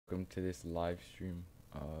welcome to this live stream.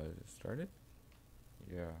 Started?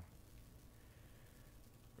 Yeah.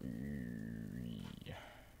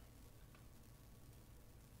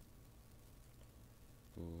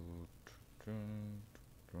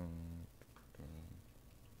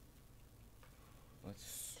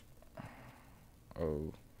 Let's.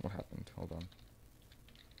 Oh, what happened? Hold on.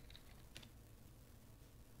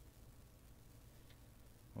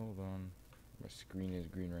 Hold on. My screen is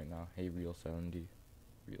green right now. Hey, real sanity.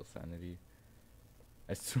 Real sanity.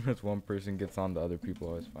 As soon as one person gets on, the other people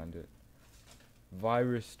always find it.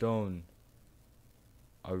 Virus stone.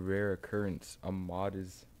 A rare occurrence. A mod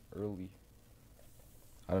is early.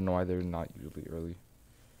 I don't know why they're not usually early.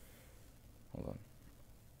 Hold on.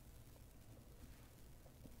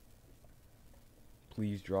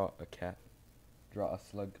 Please draw a cat. Draw a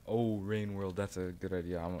slug. Oh, rain world. That's a good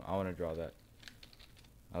idea. I want to draw that.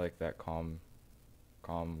 I like that calm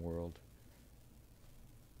world.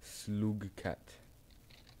 Slug cat.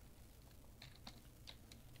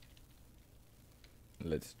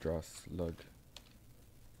 Let's draw slug.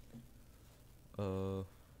 Let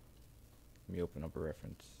me open up a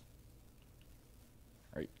reference.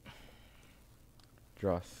 Alright.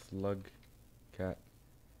 Draw slug cat.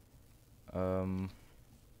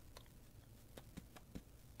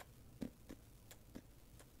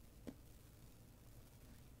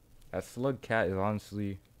 That slug cat is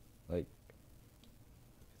honestly, like,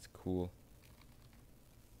 it's cool.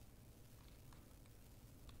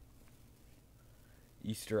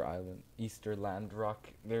 Easter Island, Easter Land Rock.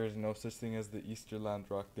 There is no such thing as the Easter Land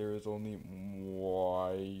Rock. There is only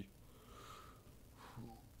Moai.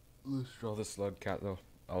 Let's draw the slug cat though.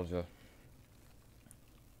 The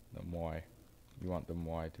Moai. You want the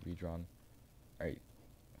Moai to be drawn. Alright.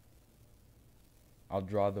 I'll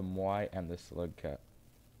draw the Moai and the slug cat.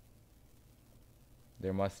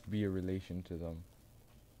 There must be a relation to them.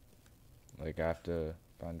 Like, I have to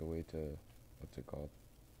find a way to, what's it called?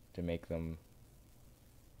 To make them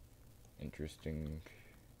interesting.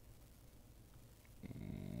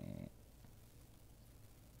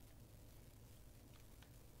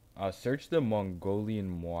 Search the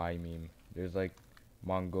Mongolian Moai meme. There's like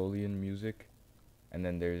Mongolian music, and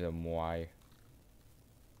then there's a Moai.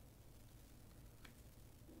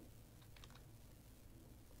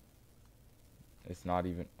 It's not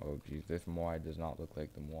even. Oh geez, this Moai does not look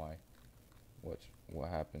like the Moai. What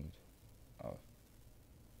happened? Oh,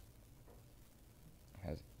 it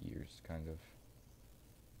has ears, kind of.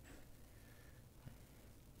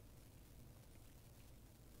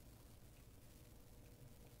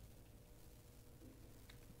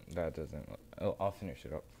 That doesn't. I'll finish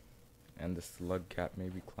it up. And the slug cat may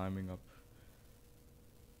be climbing up.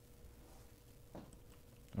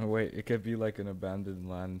 Oh wait, it could be like an abandoned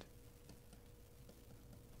land.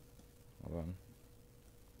 Hold on.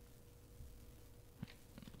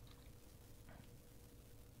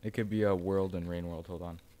 It could be a world in Rain World. Hold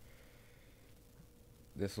on.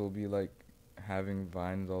 This will be like having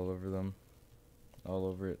vines all over them, all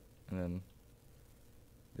over it, and then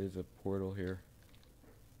there's a portal here.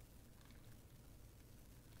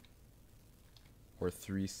 Or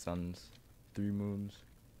 3 suns, 3 moons,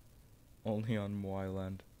 only on Moai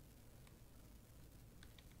Land.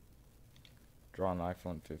 Draw an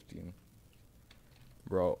iPhone 15.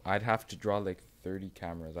 Bro, I'd have to draw like 30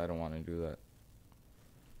 cameras. I don't want to do that.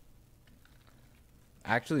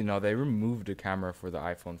 Actually, no, they removed a camera for the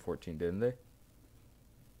iPhone 14, didn't they?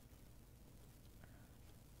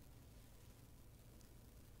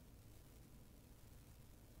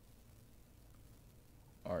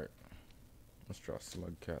 Alright. Let's draw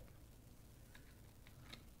slug cat.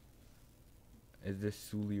 Is this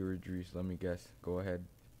Suli or Idris? Let me guess. Go ahead.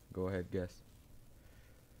 Go ahead, guess.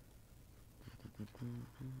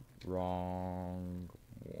 Wrong.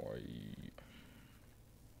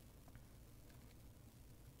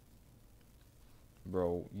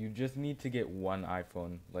 Bro, you just need to get one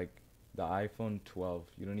iPhone. Like, the iPhone 12.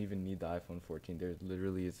 You don't even need the iPhone 14. There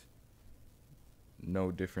literally is no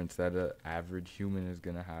difference that an average human is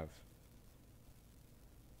gonna have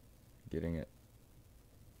getting it.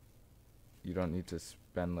 You don't need to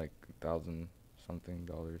spend like $1,000 something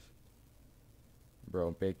dollars.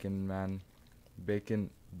 Bro, bacon man. Bacon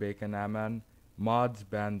man. Mods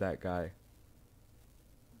ban that guy.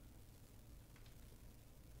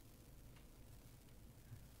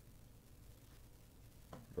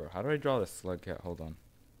 Bro, how do I draw the slug cat? Hold on.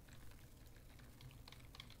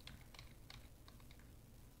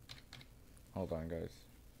 Hold on, guys.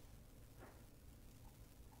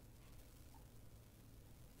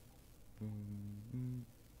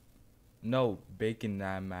 No, bacon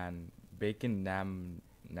nam man. Bacon nam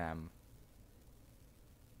nam.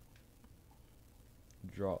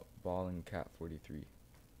 Draw ball and cat 43.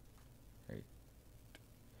 Right.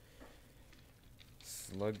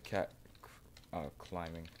 Slug cat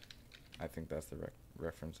climbing. I think that's the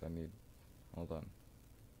reference I need. Hold on.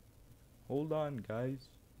 Hold on, guys.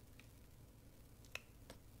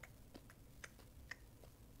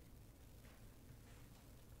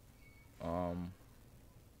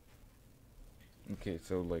 Okay,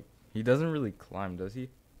 so like he doesn't really climb, does he?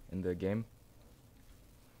 In the game?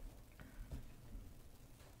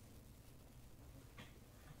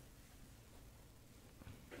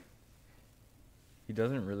 He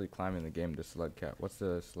doesn't really climb in the game, the slug cat. What's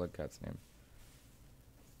the slug cat's name?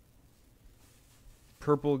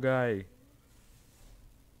 Purple guy.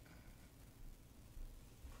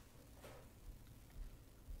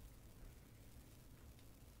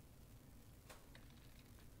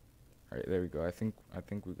 Alright, there we go. I think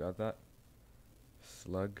we got that.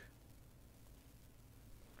 Slug.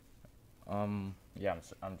 Yeah,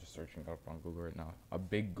 I'm just searching up on Google right now. A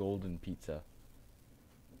big golden pizza.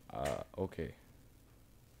 Okay.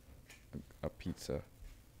 A pizza.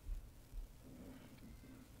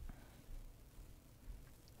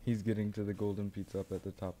 He's getting to the golden pizza up at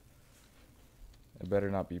the top. It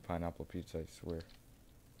better not be pineapple pizza, I swear.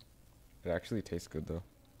 It actually tastes good though.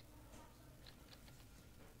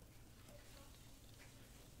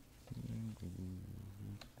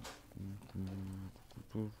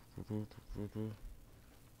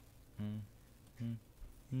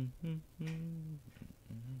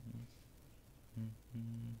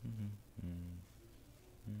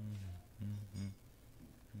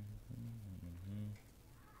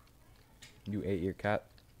 You ate your cat?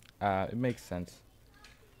 It makes sense.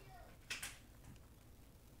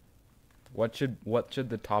 What should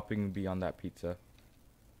the topping be on that pizza?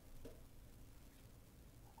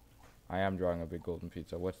 I am drawing a big golden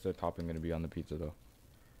pizza. What's the topping gonna be on the pizza though?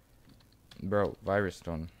 Bro, virus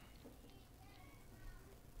stone.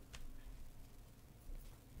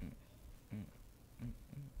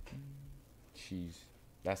 Cheese.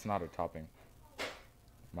 That's not a topping.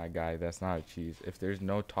 My guy, that's not a cheese. If there's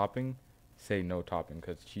no topping, say no topping,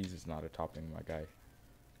 because cheese is not a topping, my guy.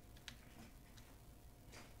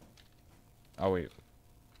 Oh, wait.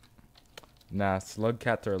 Nah, slug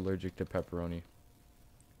cats are allergic to pepperoni.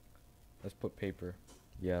 Let's put paper.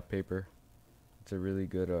 Yeah, paper. It's a really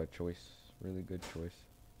good choice. Really good choice.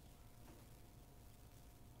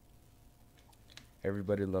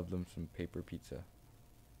 Everybody loved them some paper pizza.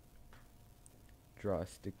 Draw a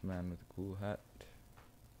stick man with a cool hat.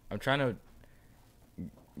 I'm trying to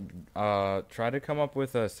try to come up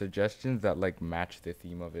with suggestions that like match the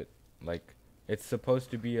theme of it. Like it's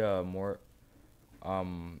supposed to be a more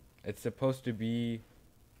it's supposed to be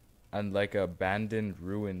on like abandoned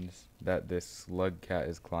ruins that this slug cat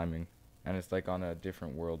is climbing, and it's like on a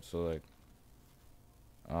different world, so like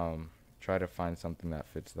try to find something that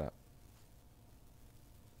fits that.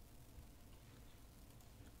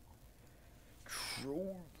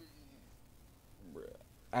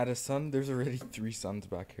 At a sun, there's already 3 suns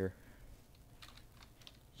back here.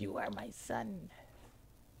 You are my son.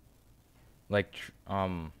 Like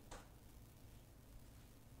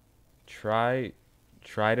try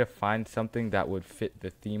to find something that would fit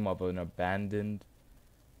the theme of an abandoned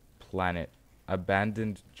planet,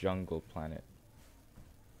 abandoned jungle planet.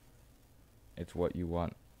 It's what you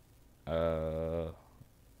want.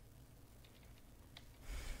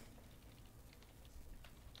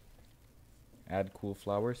 Add cool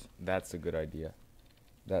flowers. That's a good idea.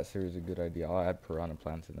 That series is a good idea. I'll add piranha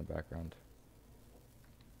plants in the background.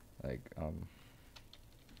 Like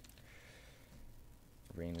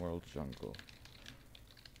Rain World Jungle.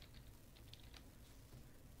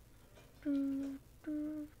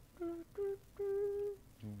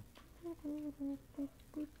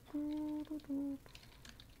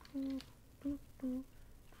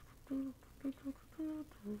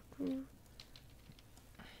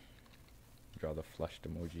 Draw the flushed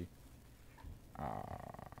emoji.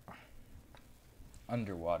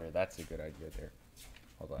 Underwater, that's a good idea there.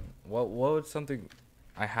 Hold on. What was something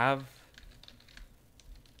I have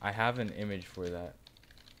an image for that.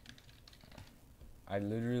 I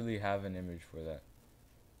literally have an image for that.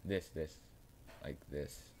 This. Like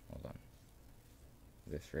this. Hold on.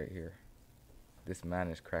 This right here. This man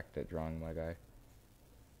is cracked at drawing, my guy.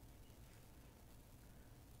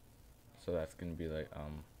 So that's gonna be like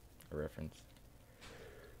a reference.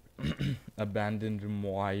 Abandoned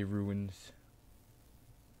Moai ruins.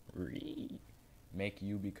 Make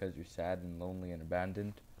you because you're sad and lonely and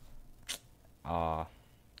abandoned.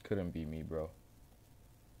 Couldn't be me, bro.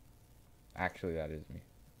 Actually, that is me.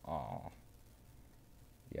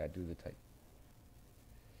 Yeah, do the type.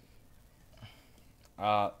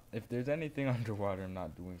 If there's anything underwater, I'm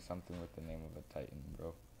not doing something with the name of a Titan,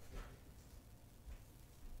 bro.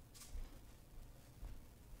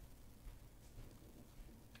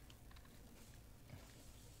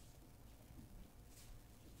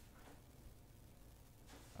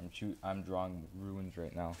 I'm drawing ruins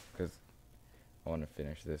right now because I want to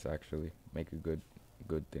finish this actually. Make a good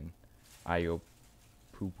thing. IO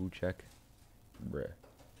poo poo check. Bruh.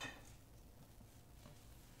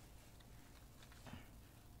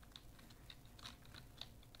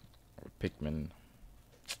 Pikmin.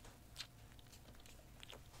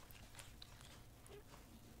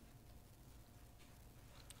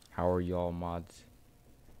 How are y'all mods?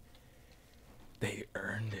 They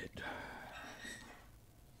earned it.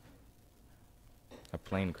 A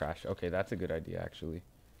plane crash. Okay, that's a good idea actually.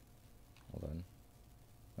 Hold on.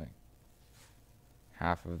 Like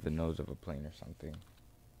half of the nose of a plane or something.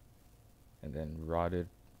 And then rotted,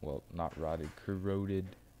 well, not rotted, corroded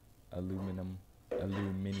aluminum.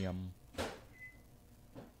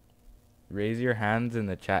 Raise your hands in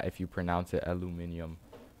the chat if you pronounce it aluminium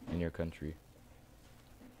in your country.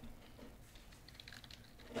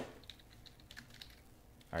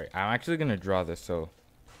 Alright, I'm actually gonna draw this, so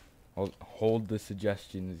hold the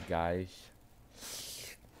suggestions, guys.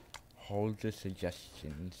 Hold the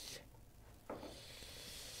suggestions.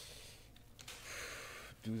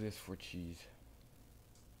 Do this for cheese.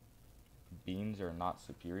 Beans are not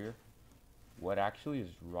superior. What actually is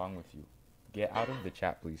wrong with you? Get out of the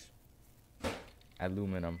chat, please.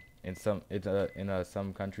 Aluminum. In some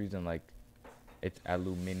some countries and like it's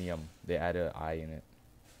aluminium. They add a I in it.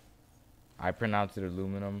 I pronounce it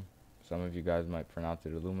aluminum. Some of you guys might pronounce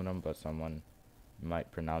it aluminum, but someone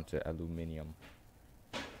might pronounce it aluminium.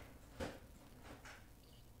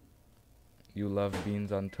 You love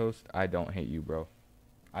beans on toast? I don't hate you, bro.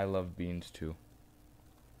 I love beans too.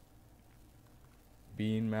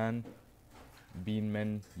 Bean man. Bean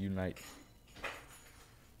men unite.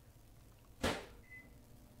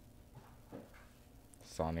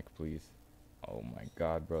 Sonic, please. Oh my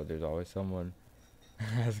god, bro. There's always someone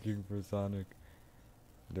asking for Sonic.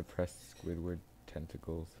 Depressed Squidward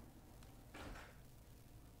tentacles.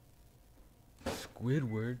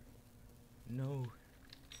 Squidward? No.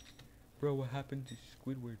 Bro, what happened to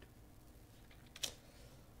Squidward?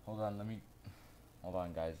 Hold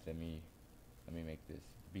on, guys. Let me make this.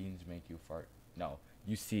 Beans make you fart. No,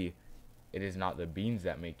 you see, it is not the beans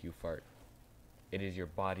that make you fart. It is your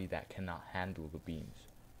body that cannot handle the beans.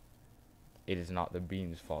 It is not the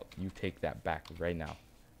beans' fault. You take that back right now.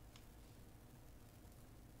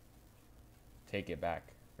 Take it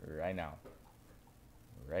back right now.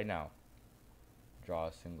 Right now. Draw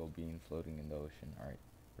a single bean floating in the ocean. Alright.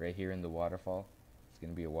 Right here in the waterfall, it's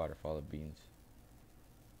going to be a waterfall of beans.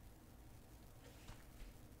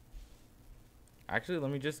 Actually,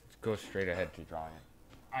 let me just go straight ahead to drawing it.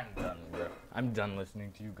 I'm done, bro. I'm done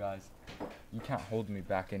listening to you guys. You can't hold me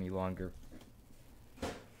back any longer.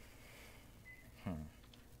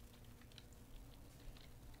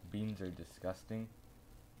 Beans are disgusting.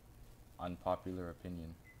 Unpopular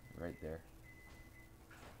opinion. Right there.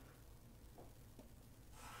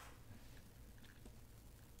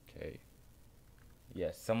 Okay.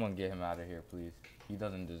 Yes, someone get him out of here, please. He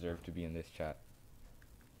doesn't deserve to be in this chat.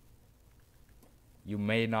 You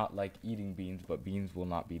may not like eating beans, but beans will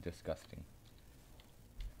not be disgusting.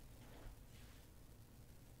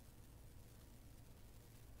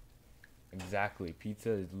 Exactly.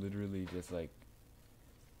 Pizza is literally just like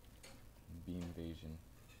bean invasion.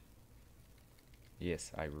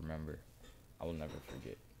 Yes, I remember. I will never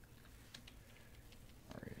forget.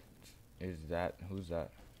 Alright. Who's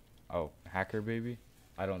that? Oh, Hacker Baby?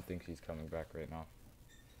 I don't think she's coming back right now.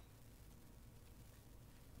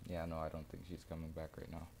 Yeah, no, I don't think she's coming back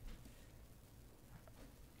right now.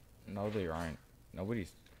 No, they aren't.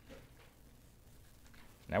 Nobody's...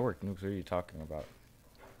 Network nukes, what are you talking about?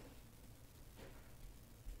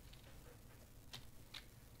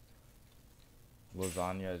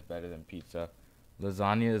 Lasagna is better than pizza.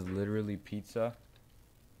 Lasagna is literally pizza,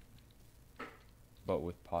 but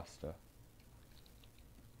with pasta.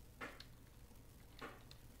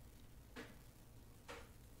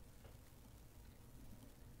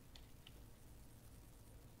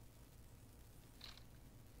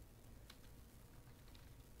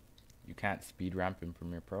 You can't speed ramp in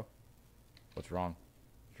Premiere Pro? What's wrong?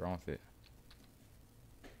 What's wrong with it?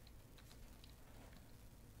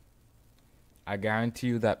 I guarantee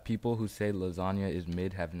you that people who say lasagna is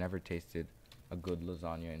mid have never tasted a good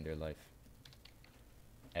lasagna in their life.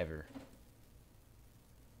 Ever.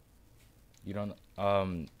 You don't,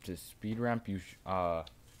 to speed ramp, you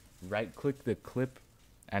right click the clip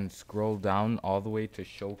and scroll down all the way to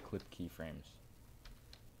show clip keyframes.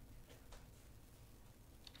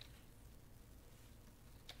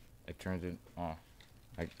 It turns in. Oh,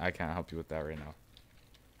 I can't help you with that right now.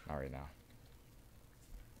 Not right now.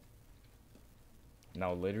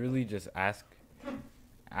 No, literally just ask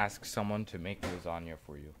someone to make lasagna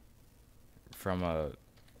for you from a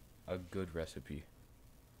good recipe.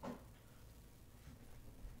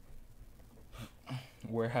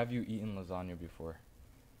 Where have you eaten lasagna before?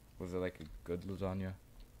 Was it like a good lasagna?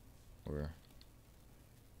 Or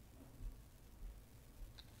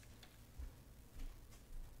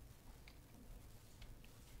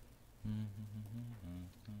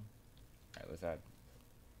Alright, let's add.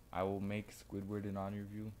 I will make Squidward in honor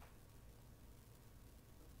of you.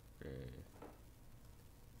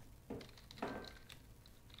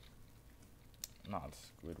 Not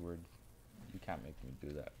Squidward. You can't make me do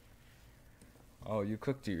that. Oh, you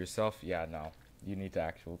cooked it yourself? Yeah, no. You need to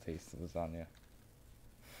actual taste the lasagna.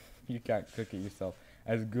 You can't cook it yourself.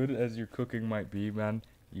 As good as your cooking might be, man,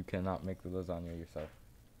 you cannot make the lasagna yourself.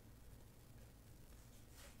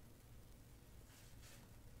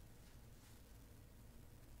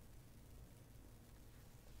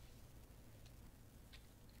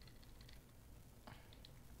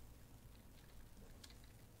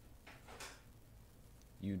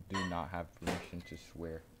 You do not have permission to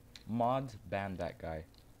swear. Mods, ban that guy.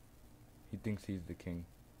 He thinks he's the king.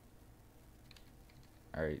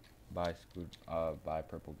 Alright, bye bye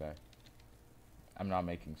purple guy. I'm not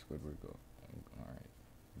making Squidward go. Alright.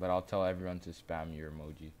 But I'll tell everyone to spam your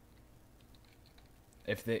emoji.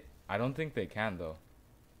 If they, I don't think they can though.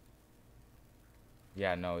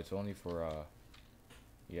 Yeah, no, it's only for,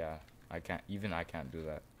 yeah, I can't do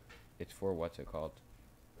that. It's for, what's it called?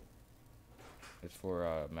 It's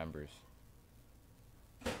for, members.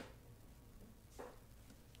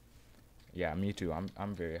 Yeah, me too.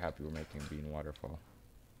 I'm very happy we're making Bean Waterfall.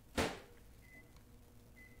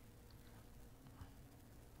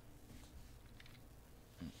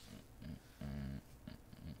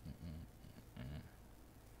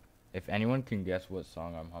 If anyone can guess what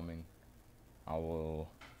song I'm humming, I will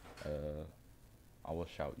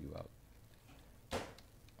shout you out.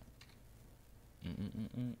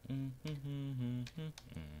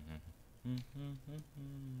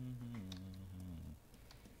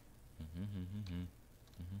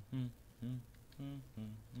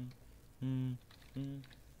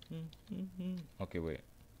 Okay, wait.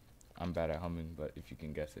 I'm bad at humming, but if you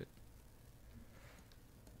can guess it.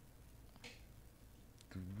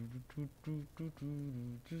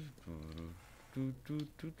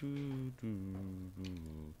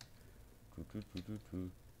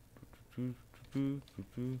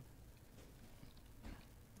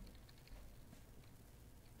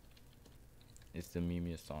 It's the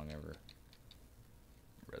memest song ever,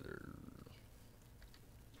 brother.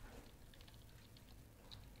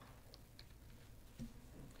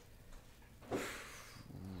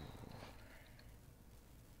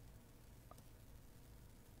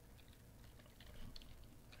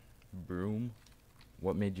 Broom?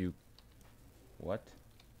 What made you... What?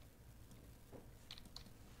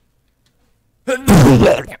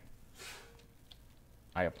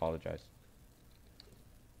 I apologize.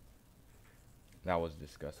 That was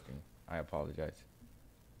disgusting. I apologize.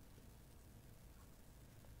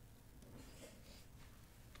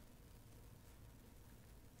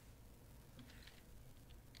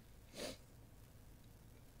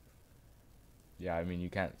 Yeah, I mean, you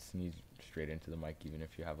can't sneeze straight into the mic even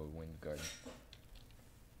if you have a wind guard.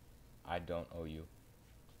 I don't owe you.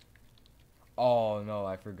 Oh, no,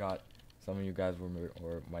 I forgot. Some of you guys were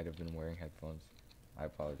or might have been wearing headphones. I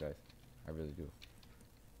apologize. I really do.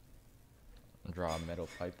 Draw a metal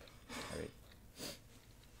pipe. Alright.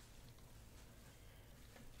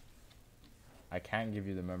 I can't give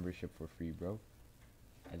you the membership for free, bro.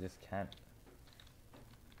 I just can't.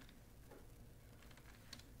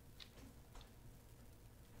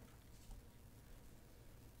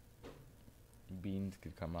 Beans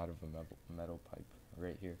could come out of a metal pipe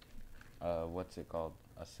right here. What's it called?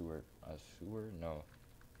 A sewer? A sewer? No.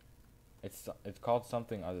 It's called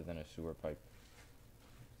something other than a sewer pipe.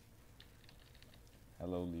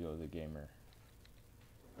 Hello, Leo the gamer.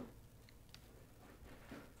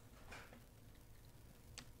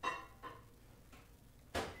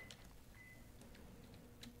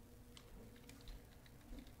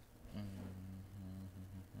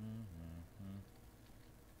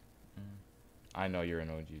 I know you're an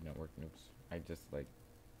OG network noobs. I just like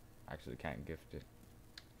actually can't gift it.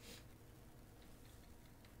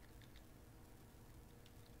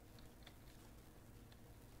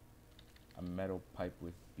 A metal pipe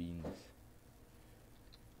with beans.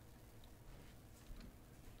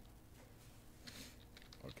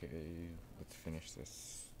 Okay, let's finish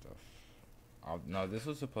this stuff. No, this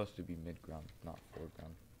was supposed to be mid-ground, not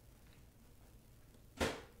foreground.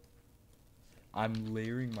 I'm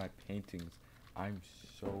layering my paintings. I'm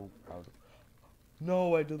so proud of...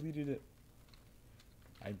 No, I deleted it.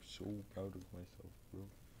 I'm so proud of myself, bro.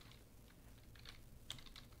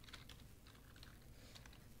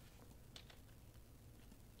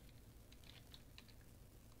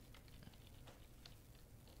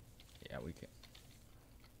 Yeah, we can.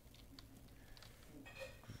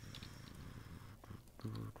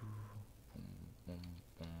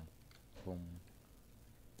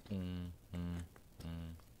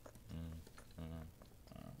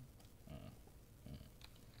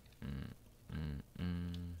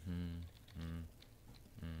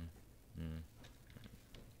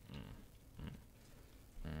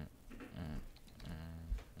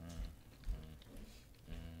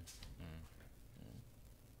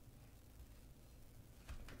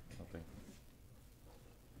 Something.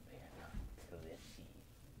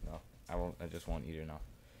 No, I won't. I just won't eat it now.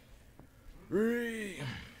 Bruh.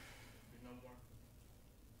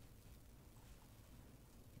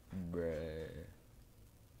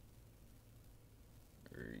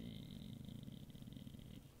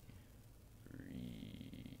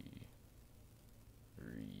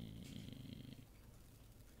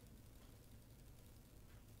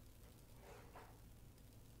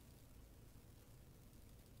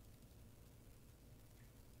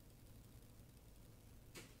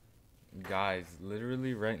 Guys,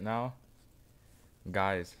 literally right now,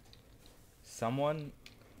 guys, someone,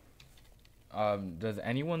 does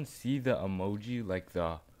anyone see the emoji, like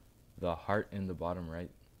the heart in the bottom right,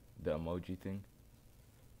 the emoji thing?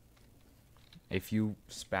 If you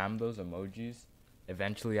spam those emojis,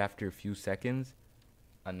 eventually after a few seconds,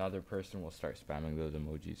 another person will start spamming those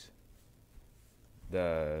emojis.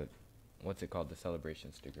 The, what's it called? The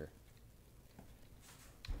celebration sticker.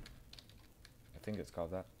 I think it's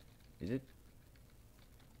called that. Is it?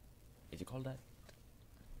 Is it called that?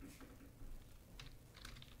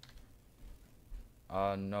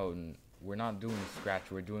 No, we're not doing Scratch.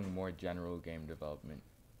 We're doing more general game development.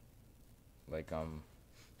 Like,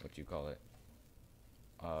 what you call it?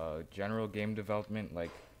 General game development, like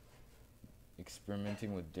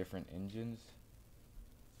experimenting with different engines.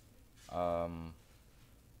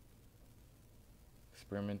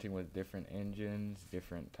 Experimenting with different engines,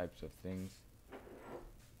 different types of things.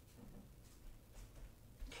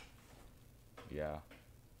 Yeah.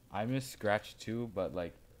 I miss Scratch too, but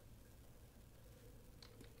like,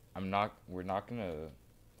 we're not gonna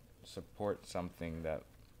support something that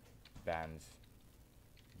bans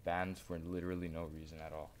for literally no reason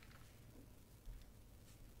at all.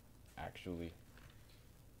 Actually.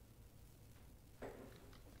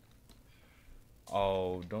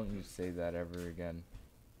 Oh, don't you say that ever again.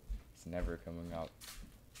 It's never coming out.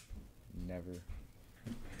 Never.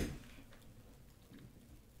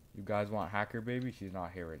 You guys want Hacker Baby? She's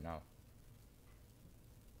not here right now.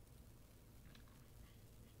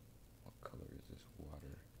 What color is this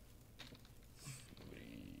water?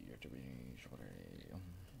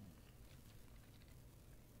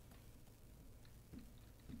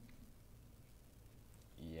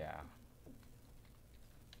 Yeah.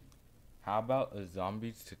 How about a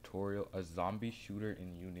zombies tutorial, a zombie shooter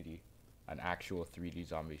in Unity? An actual 3D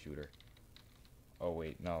zombie shooter. Oh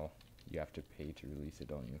wait, no. You have to pay to release it,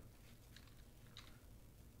 don't you?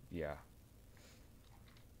 Yeah.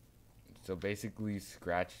 So basically,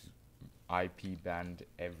 Scratch IP banned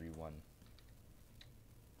everyone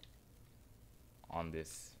on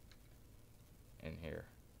this in here.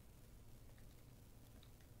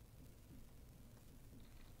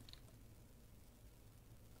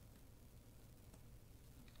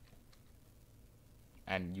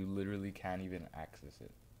 And you literally can't even access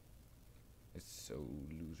it. It's so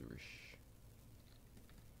loserish.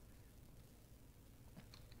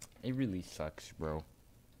 It really sucks, bro.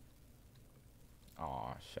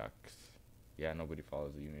 Aw, shucks. Yeah, nobody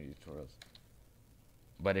follows the Unity tutorials.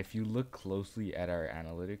 But if you look closely at our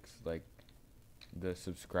analytics, like the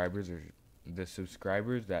subscribers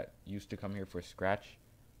that used to come here for Scratch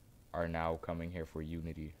are now coming here for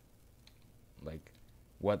Unity. Like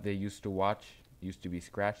what they used to watch used to be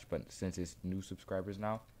Scratch, but since it's new subscribers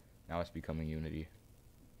now it's becoming Unity.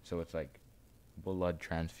 So it's like blood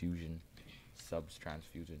transfusion, subs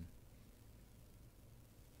transfusion.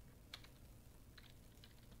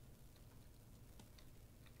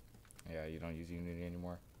 Yeah, you don't use Unity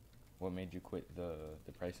anymore. What made you quit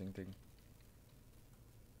the pricing thing?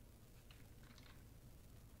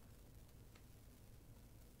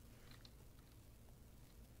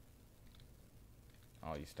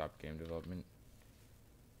 Oh, you stopped game development?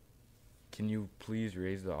 Can you please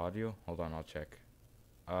raise the audio? Hold on, I'll check.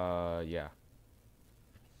 Yeah.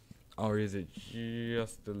 I'll raise it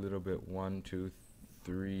just a little bit. 1, 2,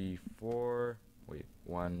 3, 4. Wait,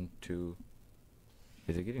 1, 2.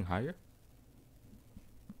 Is it getting higher?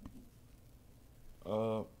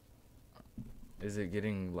 Is it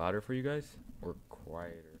getting louder for you guys or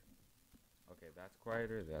quieter? Okay, that's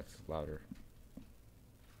quieter. That's louder.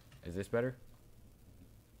 Is this better?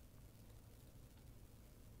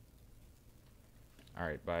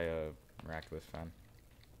 Alright, by Miraculous Fan.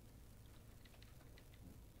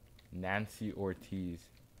 Nancy Ortiz.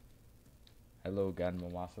 Hello, Gan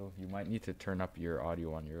Mamaso. You might need to turn up your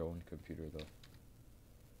audio on your own computer, though.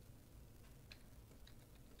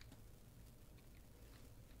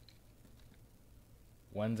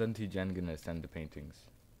 When's Auntie Jen gonna send the paintings?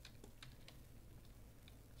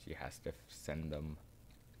 She has to send them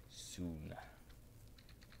soon.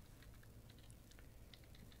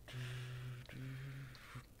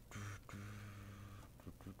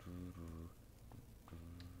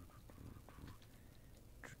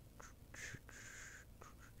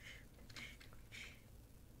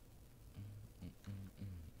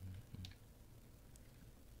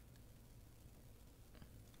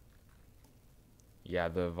 Yeah,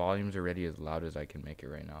 the volume's already as loud as I can make it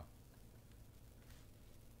right now.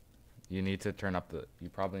 You need to turn up the... You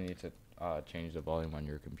probably need to change the volume on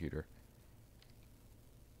your computer.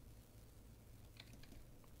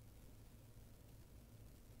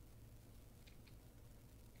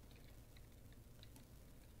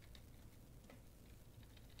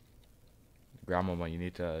 Grandmama, you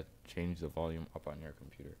need to change the volume up on your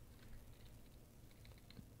computer.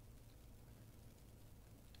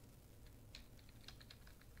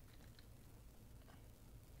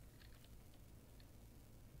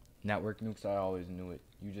 Network nukes, I always knew it.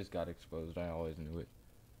 You just got exposed, I always knew it.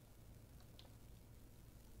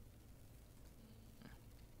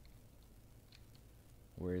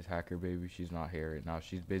 Where is Hacker Baby? She's not here right now.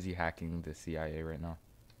 She's busy hacking the CIA right now.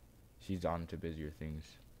 She's on to busier things.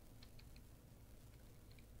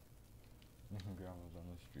 Grandma's on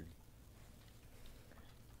the street.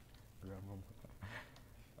 Grandma.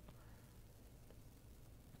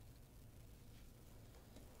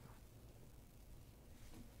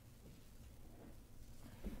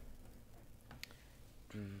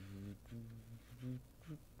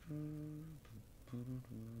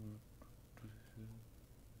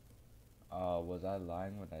 Was I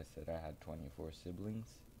lying when I said I had 24 siblings?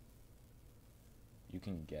 You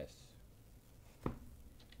can guess.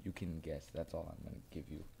 You can guess. That's all I'm gonna give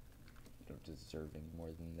you. You don't deserve any more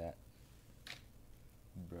than that,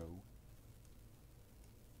 bro.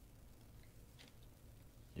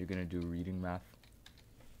 You're gonna do reading math?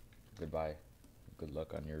 Goodbye. Good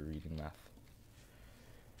luck on your reading math.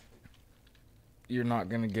 You're not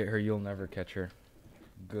gonna get her. You'll never catch her.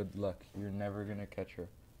 Good luck. You're never gonna catch her.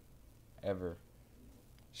 Ever.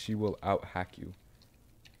 She will out-hack you.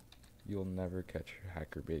 You'll never catch her,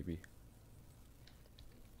 Hacker Baby.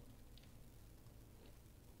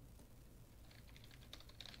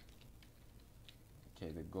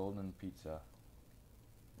 Okay, the golden pizza.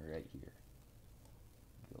 Right here.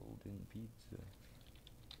 Golden pizza.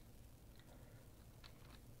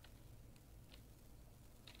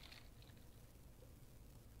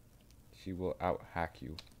 She will out-hack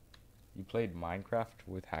you. You played Minecraft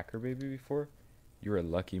with Hacker Baby before? You're a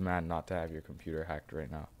lucky man not to have your computer hacked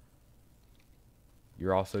right now.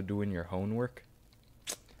 You're also doing your homework?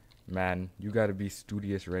 Man, you gotta be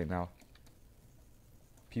studious right now.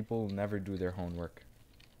 People never do their homework.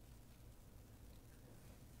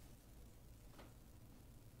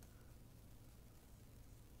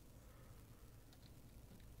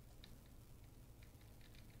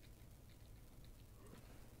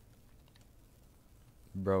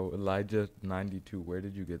 Bro, Elijah92, where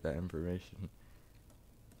did you get that information?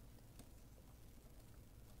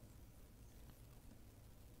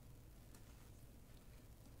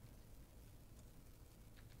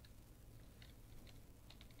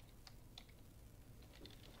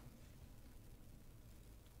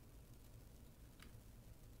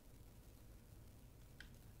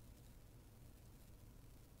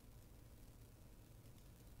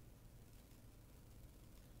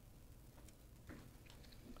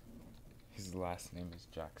 His last name is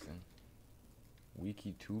Jackson.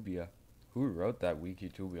 Wikitubia. Who wrote that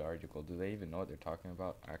Wikitubia article? Do they even know what they're talking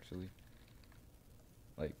about, actually?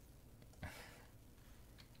 Like...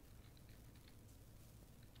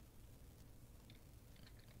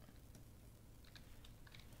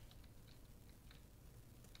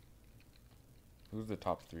 Who's the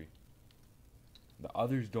top 3? The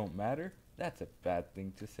others don't matter? That's a bad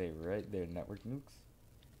thing to say right there, network nukes.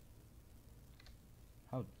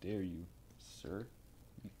 How dare you, sir?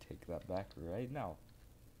 You take that back right now.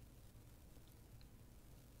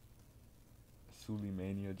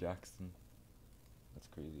 Suleimania Jackson. That's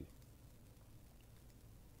crazy.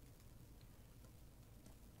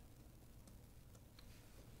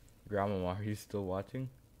 Grandma, are you still watching?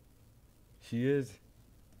 She is.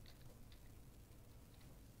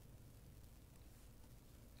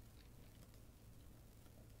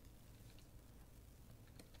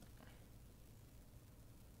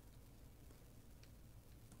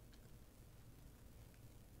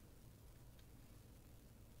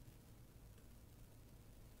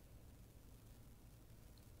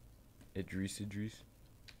 Idris.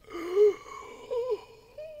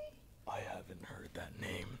 I haven't heard that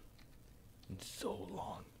name in so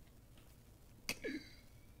long.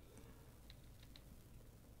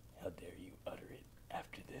 How dare you utter it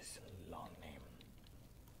after this long name?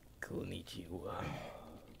 Konnichiwa.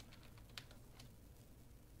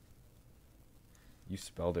 You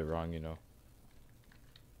spelled it wrong, you know.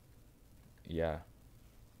 Yeah.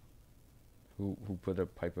 Who put a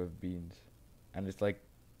pipe of beans? And it's like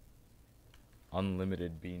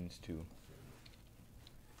unlimited beans too.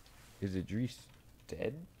 Is Idris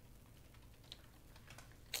dead?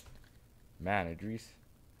 Man, Idris,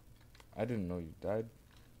 I didn't know you died.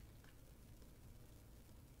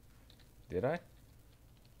 Did I?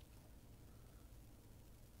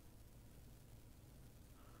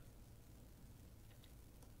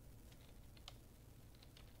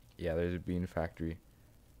 Yeah, there's a bean factory.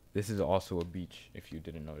 This is also a beach, if you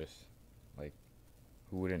didn't notice. Like,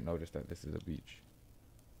 who wouldn't notice that this is a beach?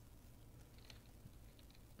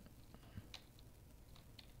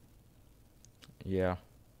 Yeah.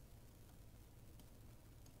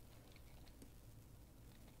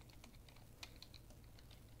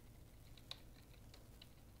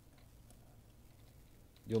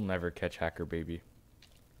 You'll never catch Hacker Baby.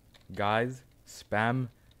 Guys, spam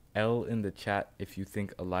L in the chat if you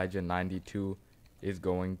think Elijah92 is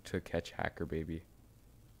going to catch Hacker Baby.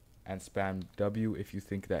 And spam W if you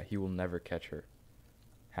think that he will never catch her.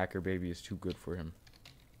 Hacker Baby is too good for him.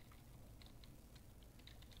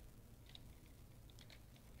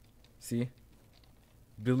 See?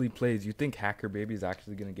 Billy plays. You think Hacker Baby is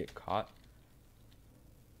actually going to get caught?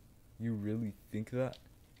 You really think that?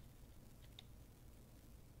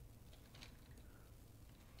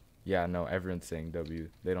 Yeah, no, everyone's saying W.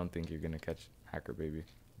 They don't think you're going to catch Hacker Baby.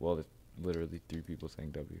 Well, there's literally 3 people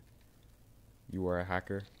saying W. You are a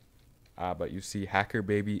hacker? But you see, Hacker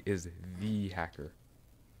Baby is the hacker.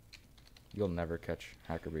 You'll never catch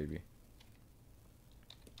Hacker Baby.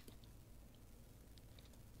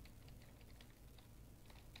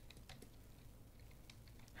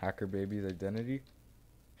 Hacker Baby's identity?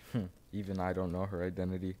 Even I don't know her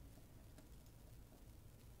identity.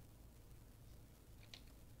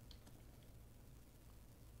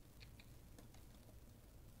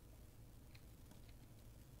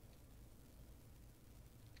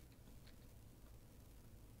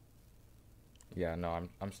 Yeah, no,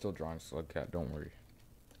 I'm still drawing Slugcat. Don't worry.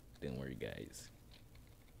 Don't worry, guys.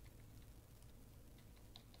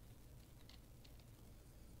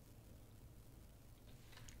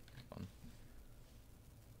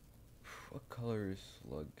 What color is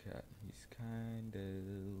Slugcat? He's kind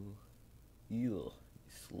of... Ew.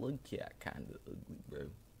 Slugcat kind of ugly, bro.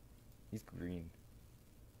 He's green.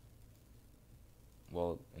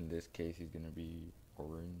 Well, in this case, he's going to be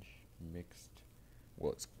orange mixed.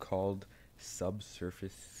 Well, it's called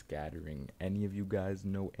subsurface scattering. Any of you guys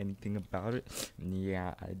know anything about it?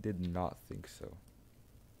 Yeah, I did not think so.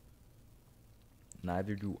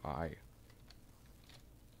 Neither do I.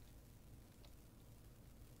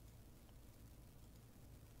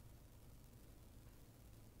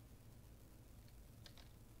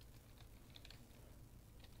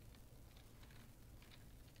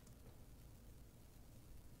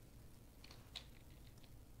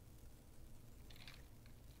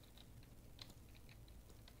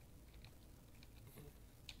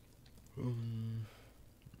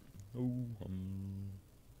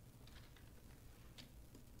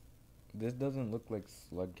 This doesn't look like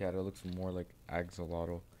Slugcat. It looks more like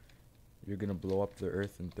Axolotl. You're gonna blow up the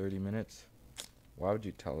earth in 30 minutes? Why would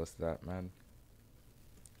you tell us that, man?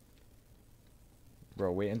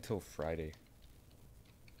 Bro, wait until Friday.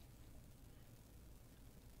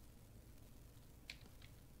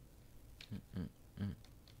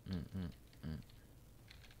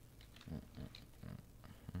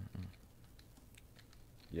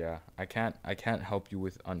 Yeah, I can't help you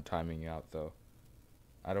with untiming out though.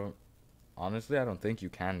 Honestly, I don't think you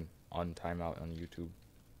can untime out on YouTube.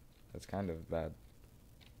 That's kind of bad.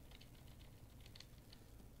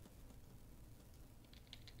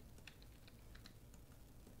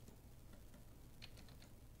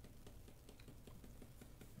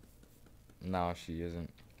 No, she isn't.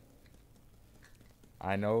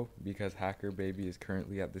 I know because Hacker Baby is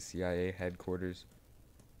currently at the CIA headquarters.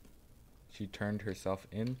 She turned herself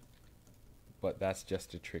in, but that's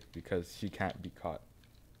just a trick because she can't be caught.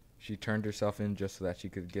 She turned herself in just so that she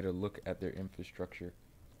could get a look at their infrastructure.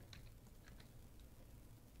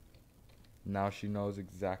 Now she knows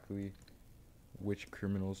exactly which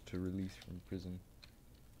criminals to release from prison.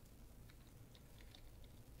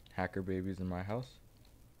 Hacker Baby's in my house.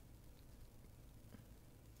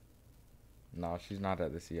 No, she's not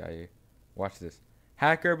at the CIA. Watch this.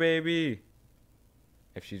 Hacker Baby!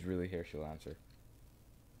 If she's really here, she'll answer.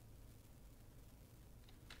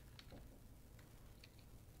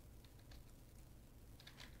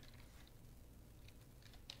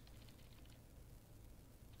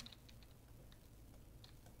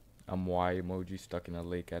 Y emoji stuck in a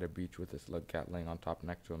lake at a beach with a slug cat laying on top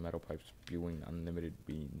next to a metal pipe spewing unlimited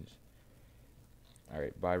beans.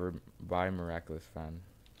 Alright, bye Miraculous Fan.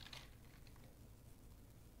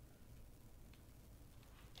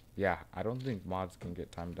 Yeah, I don't think mods can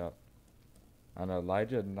get timed out. And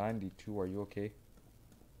Elijah92, are you okay?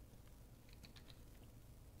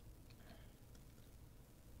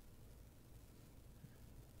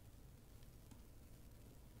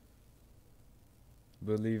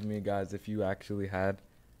 Believe me, guys, if you actually had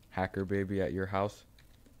Hacker Baby at your house,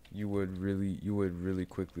 you would really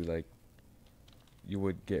quickly, like, you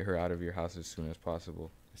would get her out of your house as soon as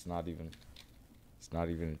possible. It's not even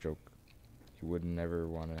a joke. You would never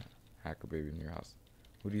want a Hacker Baby in your house.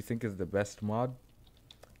 Who do you think is the best mod?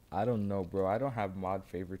 I don't know, bro. I don't have mod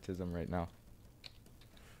favoritism right now.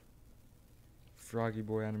 Froggy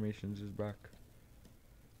Boy Animations is back.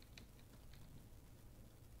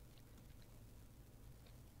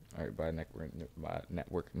 Alright, bye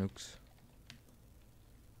network nukes.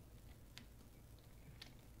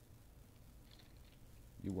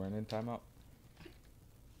 You weren't in timeout?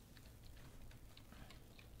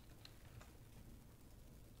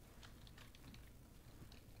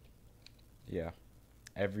 Yeah.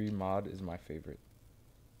 Every mod is my favorite.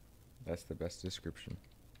 That's the best description.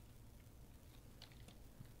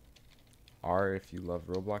 R if you love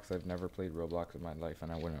Roblox. I've never played Roblox in my life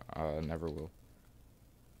and I never will.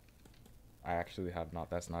 I actually have not.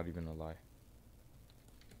 That's not even a lie.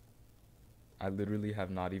 I literally have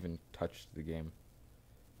not even touched the game.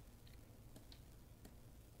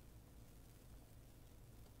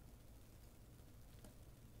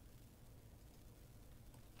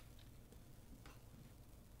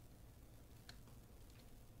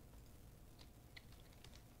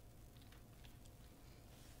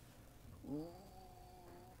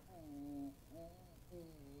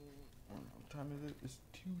 What time is it? It's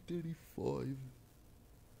 2:35.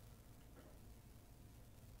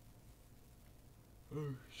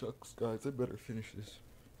 Oh, shucks, guys. I better finish this.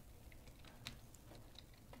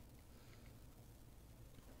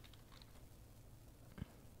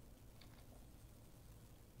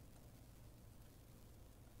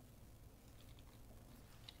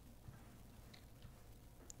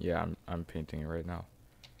 Yeah, I'm painting it right now.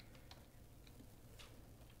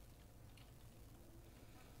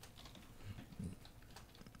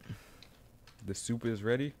 The soup is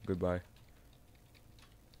ready. Goodbye.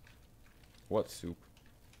 What soup?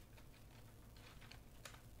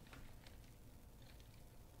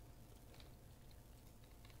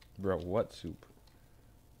 Bro, what soup?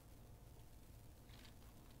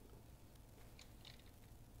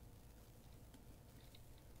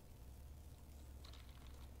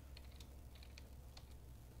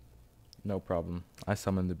 No problem. I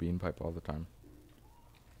summon the bean pipe all the time.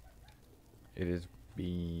 It is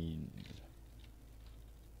beans.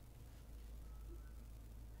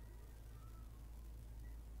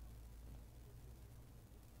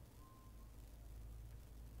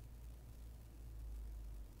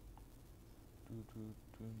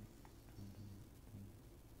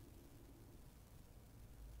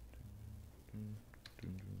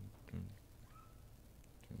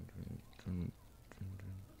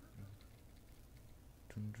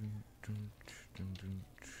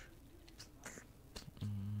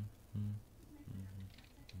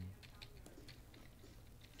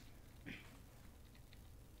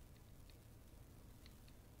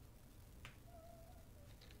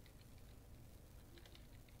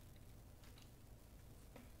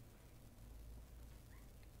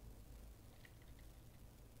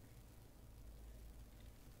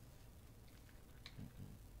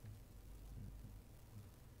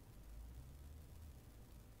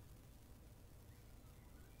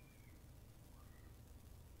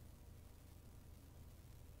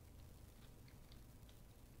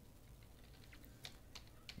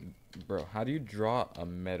 Bro, how do you draw a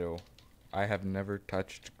meadow I have never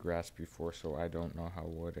touched grass before, so I don't know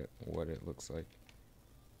what it looks like.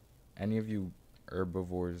 Any of you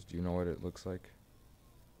herbivores, do you know what it looks like?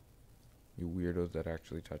 You weirdos that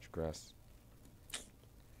actually touch grass.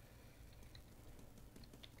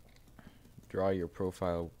 Draw your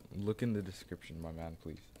profile. Look in the description, my man,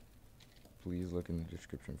 please. Please look in the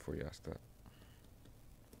description before you ask that.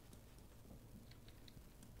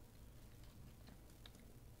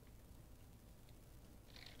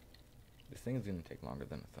 This thing is gonna take longer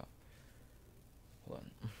than I thought. Hold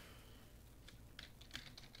on.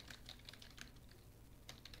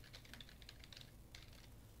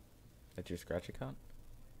 That's your scratch account?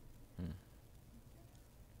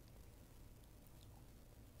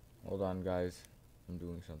 Hold on, guys. I'm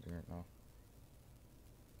doing something right now.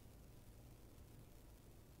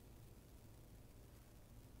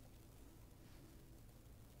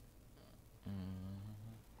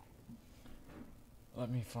 Let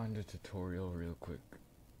me find a tutorial real quick.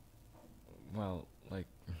 Well, like,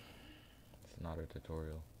 it's not a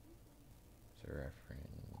tutorial. It's a reference.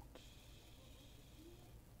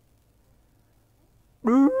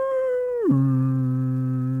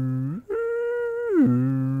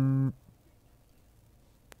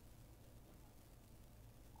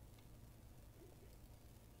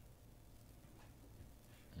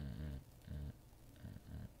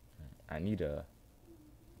 I need a,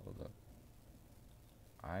 hold up.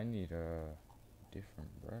 I need a different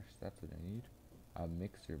brush. That's what I need. A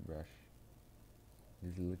mixer brush.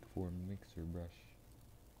 Just look for a mixer brush.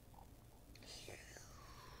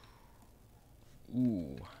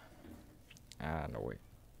 Ooh. Ah, no wait.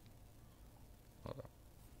 Hold up.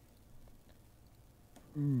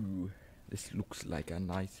 Ooh. This looks like a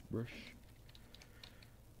nice brush.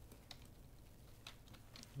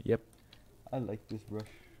 Yep. I like this brush.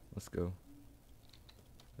 Let's go.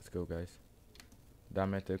 Let's go, guys.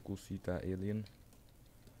 Dame te cosita, alien.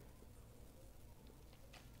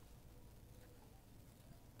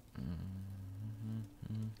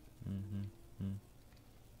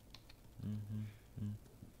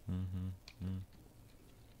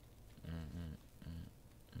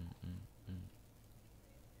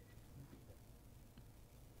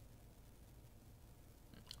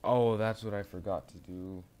 Oh, that's what I forgot to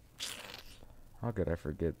do. How could I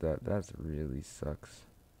forget that? That really sucks.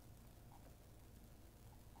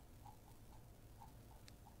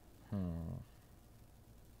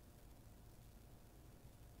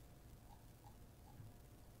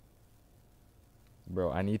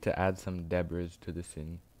 Bro, I need to add some debris to the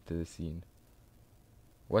scene.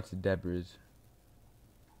 What's debris?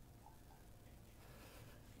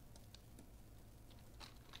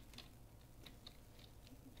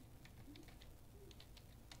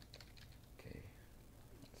 Okay.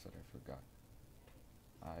 That's what I forgot.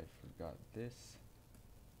 I forgot this.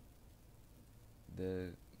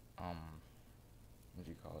 The what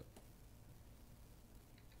do you call it?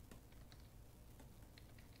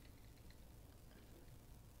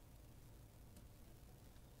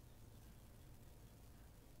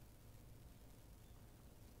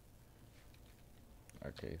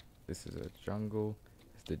 Okay, this is a jungle.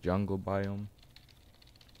 It's the jungle biome.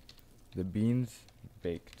 The beans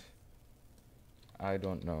baked. I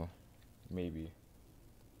don't know. Maybe.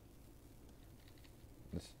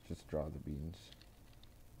 Let's just draw the beans.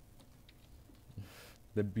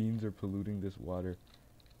 The beans are polluting this water.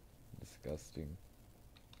 Disgusting.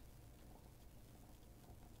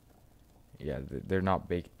 Yeah, they're not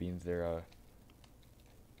baked beans.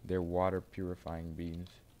 They're water purifying beans.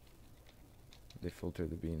 They filter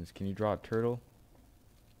the beans. Can you draw a turtle?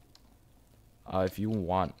 If you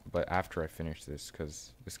want, but after I finish this,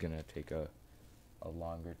 because it's gonna take a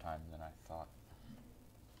longer time than I thought.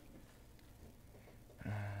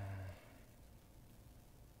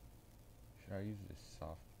 Should I use this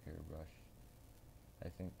soft hairbrush? I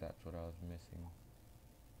think that's what I was missing.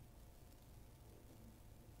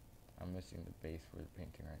 I'm missing the base for the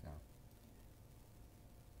painting right now.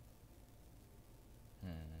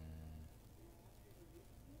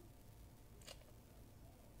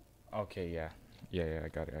 Okay, yeah. Yeah, I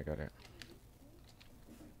got it.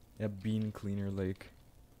 Yeah, bean cleaner lake.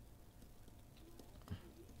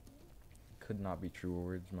 Could not be truer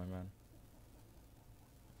words, my man.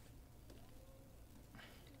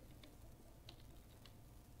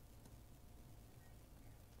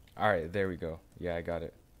 Alright, there we go. Yeah, I got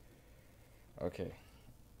it. Okay.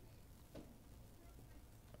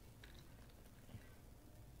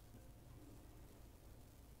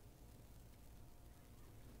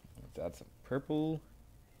 Let's add some purple.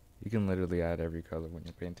 You can literally add every color when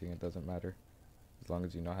you're painting, it doesn't matter. As long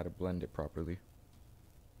as you know how to blend it properly.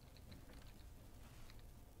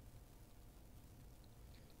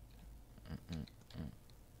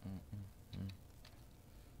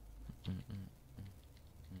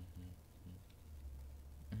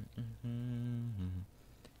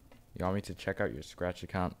 You want me to check out your Scratch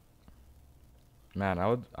account? Man, I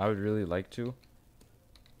would really like to,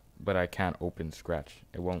 but I can't open Scratch.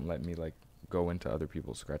 It won't let me like go into other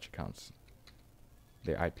people's Scratch accounts.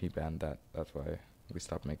 They IP banned that. That's why we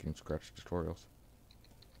stopped making Scratch tutorials.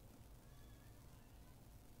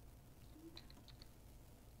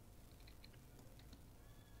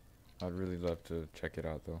 I'd really love to check it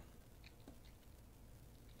out though.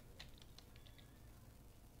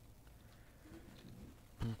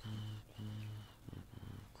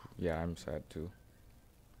 Yeah, I'm sad too.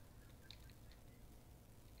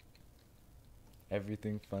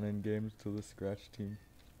 Everything fun and games to the Scratch team.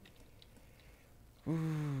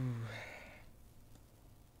 Ooh.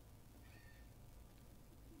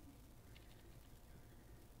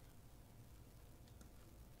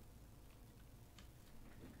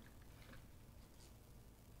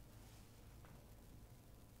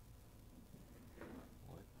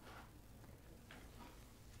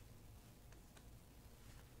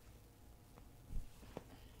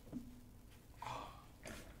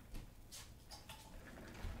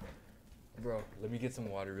 Bro, let me get some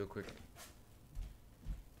water real quick.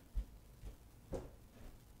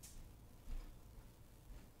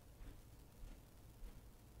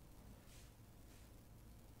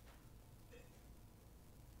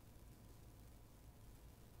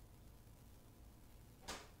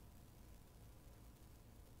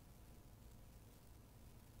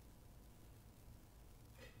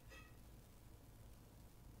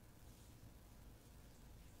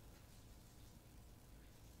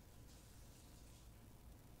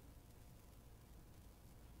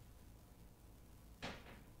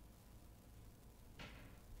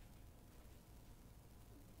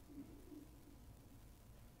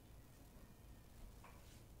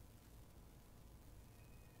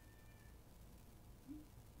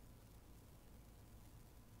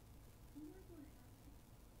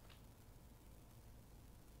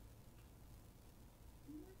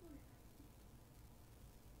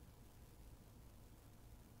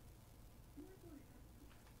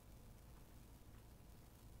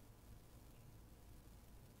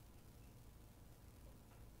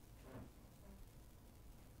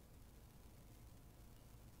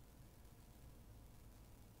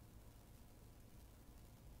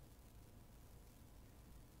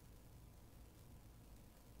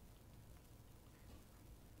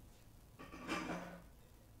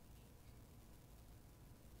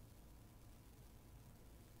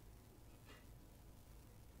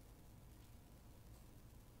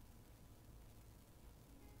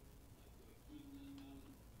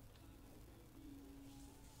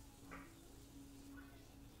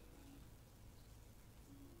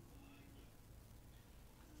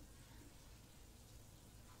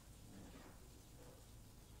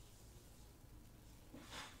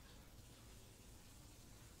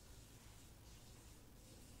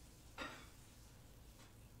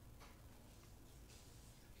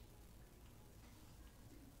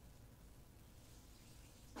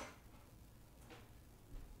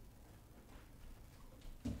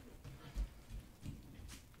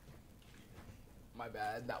 My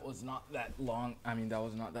bad, that was not that long. I mean, that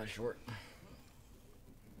was not that short.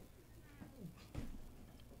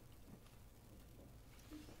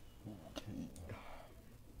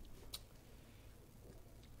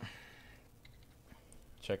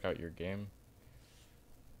 Check out your game.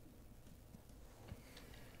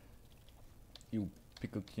 You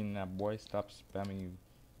pickle kin that boy, stop spamming, you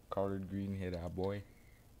colored green head that boy.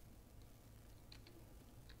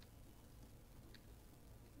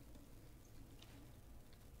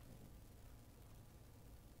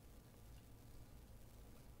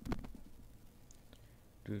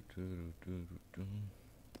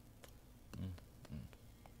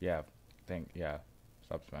 Yeah, yeah.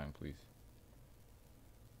 Stop spamming, please.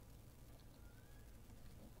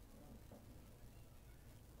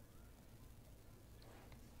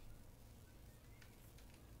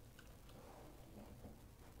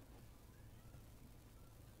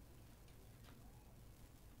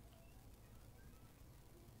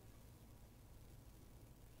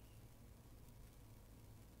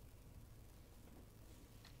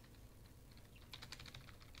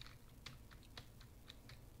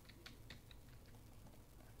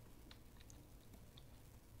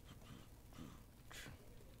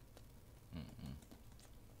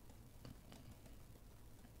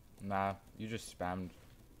 Nah, you just spammed.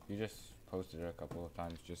 You just posted it a couple of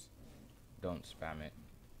times. Just don't spam it.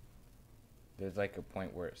 There's like a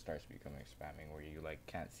point where it starts becoming spamming, where you like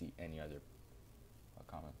can't see any other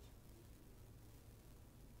comments.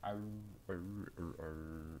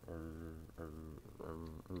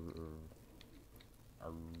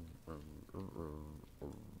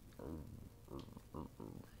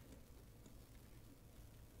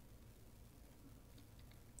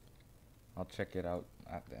 I'll check it out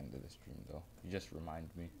at the end of the stream though. Just remind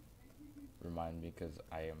me. Remind me because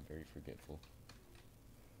I am very forgetful.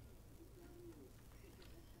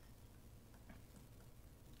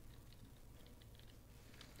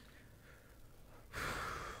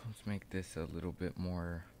 Let's make this a little bit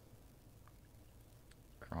more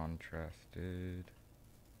contrasted.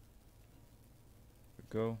 There we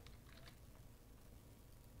go.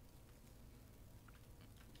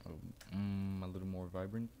 A little more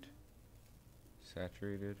vibrant.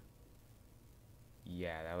 Saturated.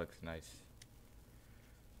 Yeah, that looks nice.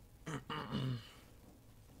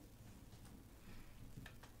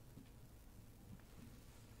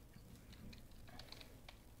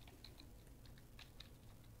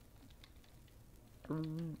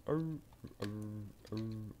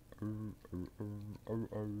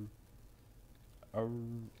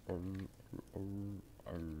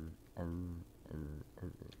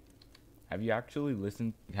 Have you actually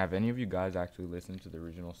listened? Have any of you guys actually listened to the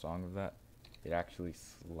original song of that? It actually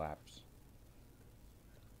slaps.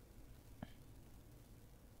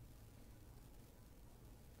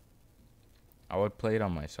 I would play it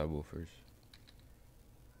on my subwoofers.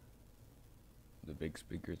 The big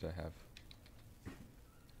speakers I have.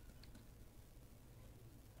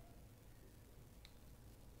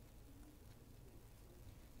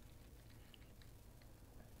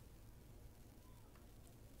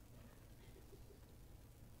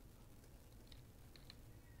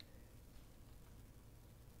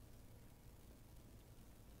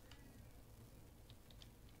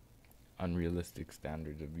 Unrealistic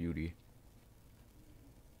standards of beauty.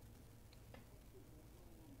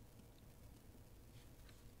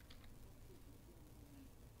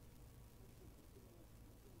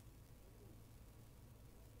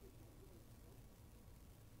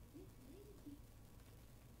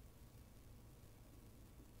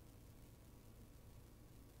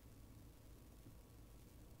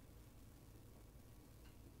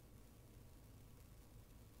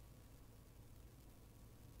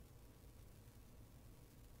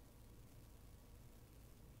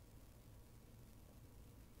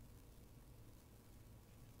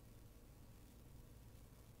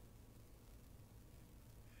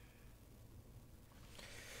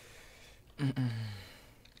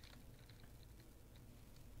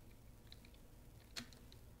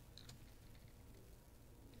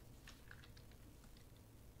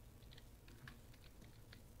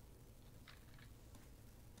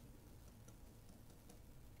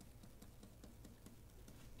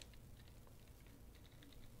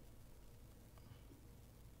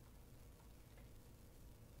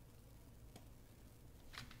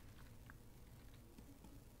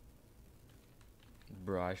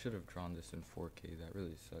 Bro, I should have drawn this in 4K. That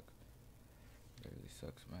really sucks. That really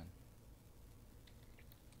sucks, man.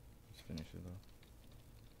 Let's finish it though.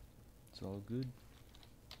 It's all good.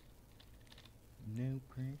 No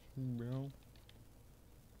pressure, bro.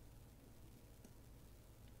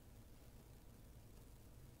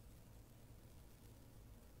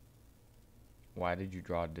 Why did you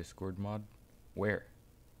draw a Discord mod? Where?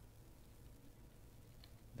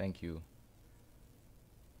 Thank you.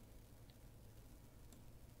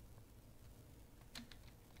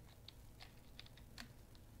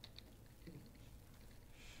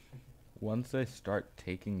 Once I start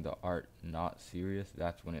taking the art not serious,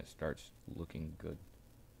 that's when it starts looking good.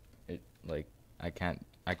 It like I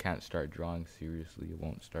can't start drawing seriously. It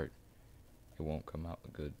won't come out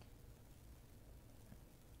good.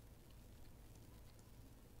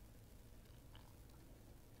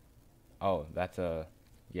 Oh,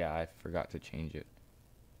 yeah, I forgot to change it.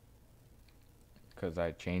 Cuz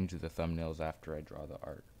I changed the thumbnails after I draw the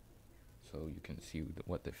art. So you can see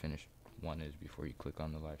what the finished one is before you click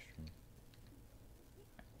on the live stream.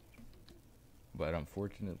 But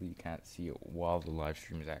unfortunately you can't see it while the live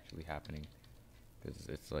stream is actually happening because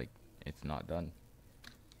it's not done.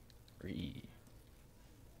 Free.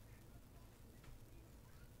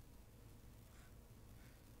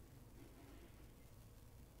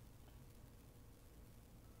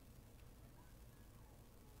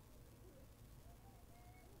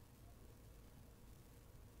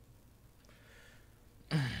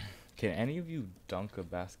 Can any of you dunk a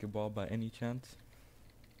basketball by any chance?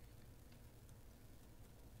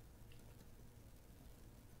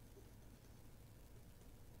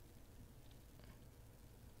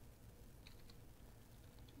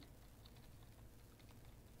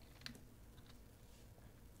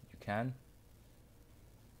 Can?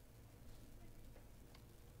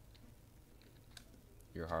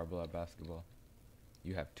 You're horrible at basketball.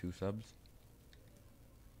 You have 2 subs?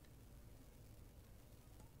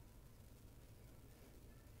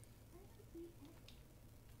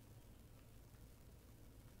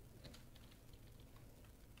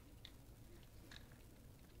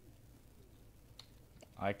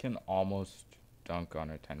 I can almost dunk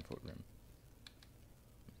on a 10-foot rim.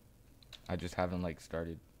 I just haven't like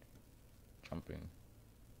started jumping.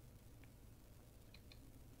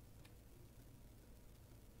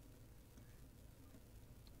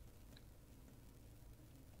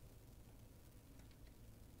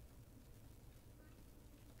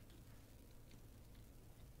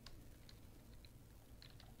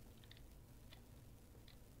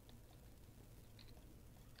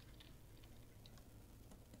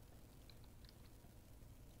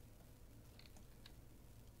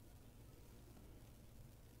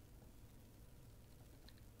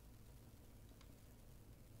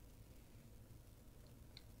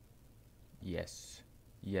 Yes.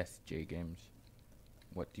 Yes, J Games.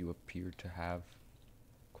 What do you appear to have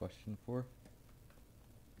question for?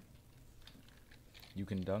 You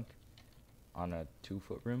can dunk on a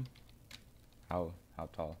 2-foot rim? How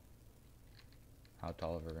tall? How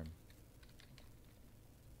tall of a rim?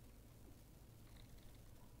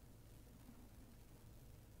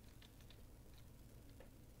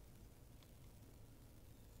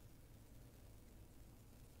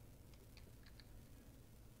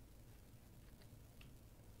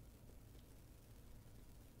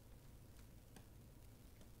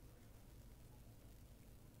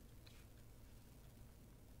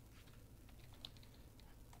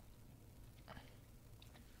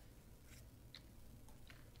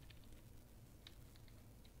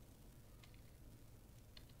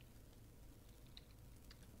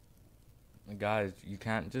 Guys, you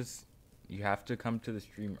can't just, you have to come to the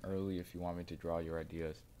stream early if you want me to draw your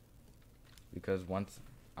ideas. Because once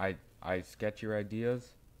I sketch your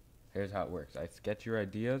ideas, here's how it works. I sketch your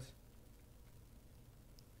ideas,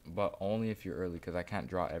 but only if you're early, because I can't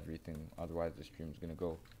draw everything. Otherwise, the stream's gonna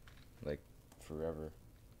go like forever.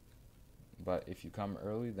 But if you come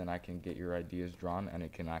early, then I can get your ideas drawn, and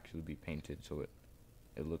it can actually be painted, so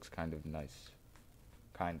it looks kind of nice.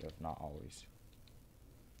 Kind of, not always.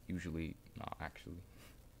 Usually, not actually.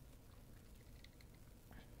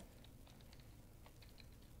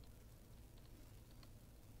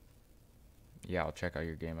 Yeah, I'll check out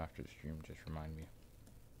your game after the stream, just remind me.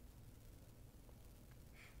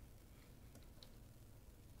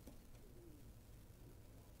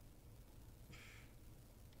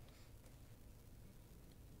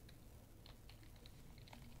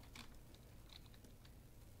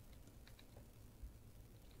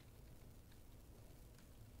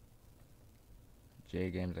 J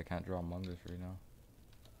Games, I can't draw Among Us right now.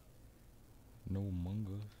 No Among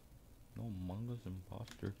Us. No Among Us,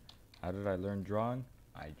 imposter. How did I learn drawing?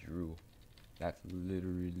 I drew. That's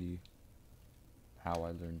literally how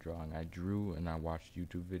I learned drawing. I drew and I watched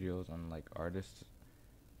YouTube videos on like artists,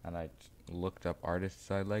 and I looked up artists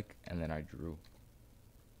I like, and then I drew.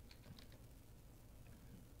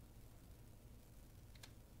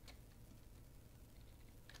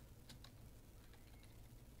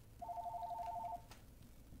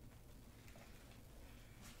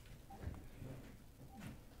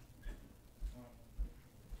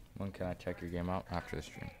 When can I check your game out? After the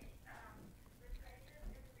stream.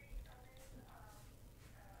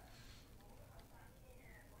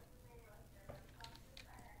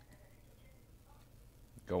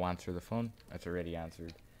 Go answer the phone. That's already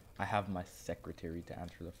answered. I have my secretary to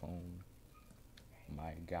answer the phone.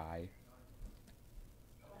 My guy.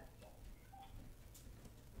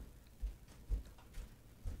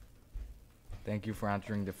 Thank you for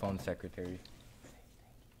answering the phone, secretary.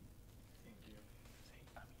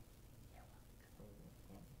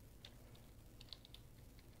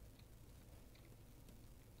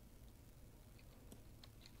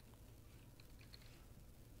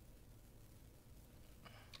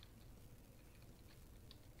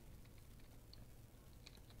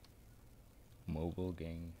 Mobile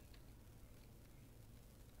gang.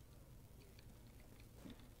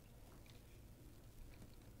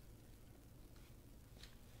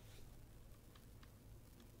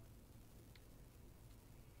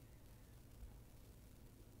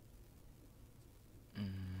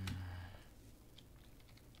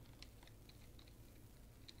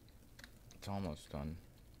 It's almost done.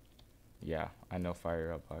 Yeah, I know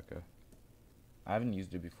Fire Alpaca. I haven't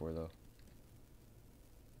used it before though.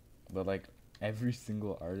 But like every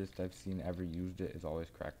single artist I've seen ever used it is always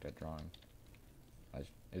cracked at drawing.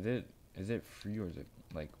 Is it free or is it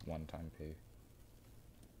like one-time pay?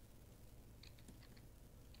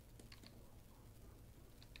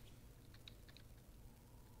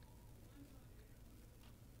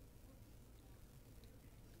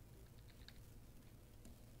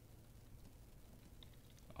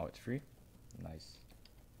 Oh, it's free? Nice.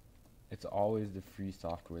 It's always the free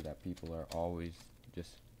software that people are always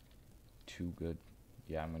just too good.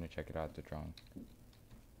 Yeah, I'm gonna check it out, the drawing.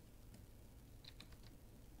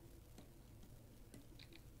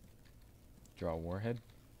 Draw a warhead.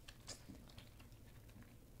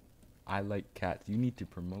 I like cats. You need to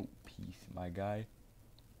promote peace, my guy.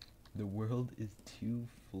 The world is too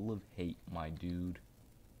full of hate, my dude.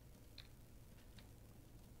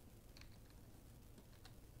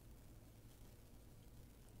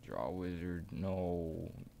 Draw a wizard.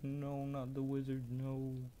 No. No, not the wizard.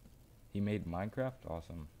 No. He made Minecraft?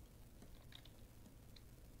 Awesome.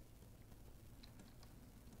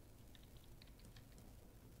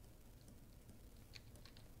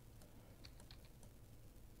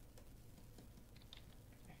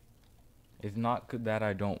 It's not that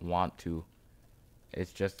I don't want to.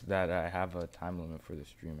 It's just that I have a time limit for the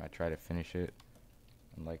stream. I try to finish it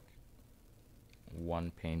in like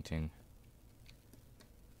one painting.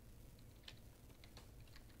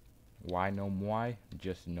 Why no moi?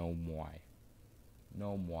 Just no moi.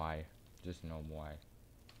 No moi. Just no moi.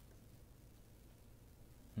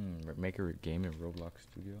 Make a game in Roblox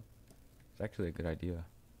Studio. It's actually a good idea.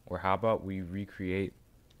 Or how about we recreate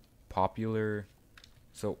popular...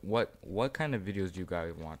 So what kind of videos do you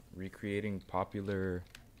guys want? Recreating popular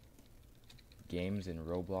games in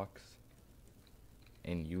Roblox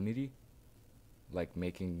in Unity? Like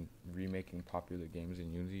remaking popular games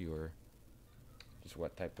in Unity, or just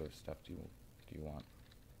what type of stuff do you want?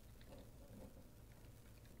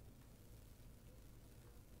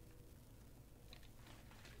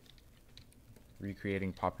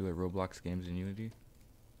 Recreating popular Roblox games in Unity?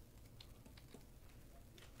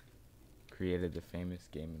 Created the famous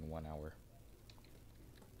game in 1 hour.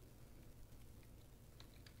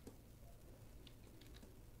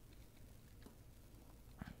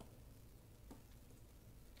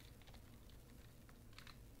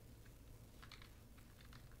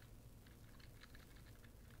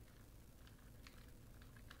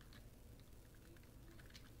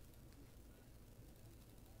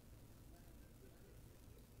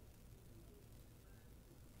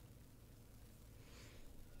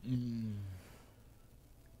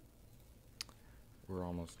 We're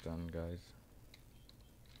almost done, guys.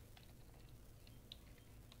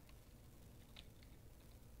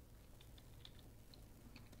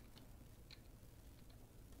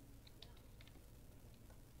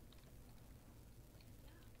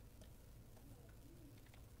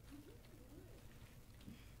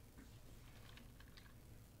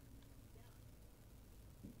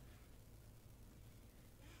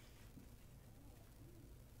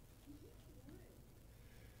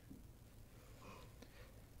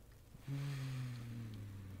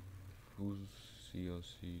 Who's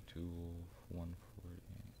COC 214?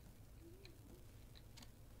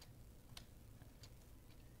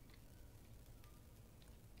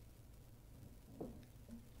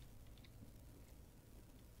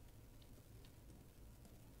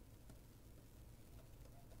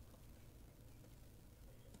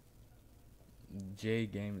 J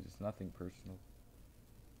Games, it's nothing personal.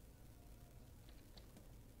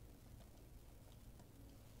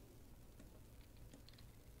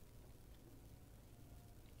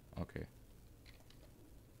 Okay.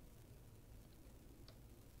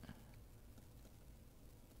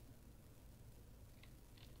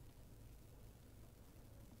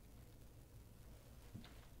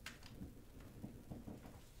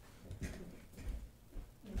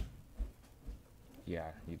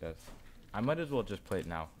 Yeah, he does. I might as well just play it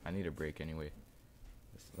now. I need a break anyway.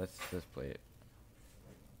 Let's just play it.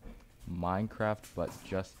 Minecraft but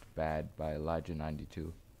just bad by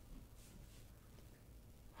Elijah92.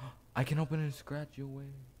 I can open it and scratch your way.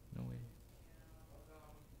 No way.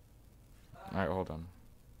 Alright, hold on.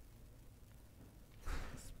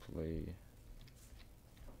 Let's play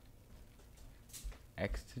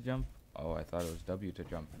X to jump? Oh, I thought it was W to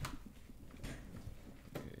jump.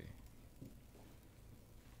 Okay.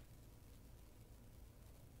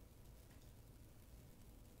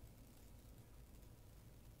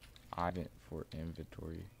 Item for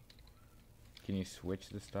inventory. Can you switch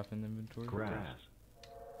the stuff in the inventory? Grass.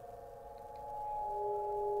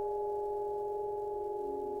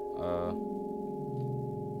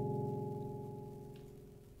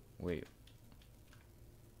 Wait.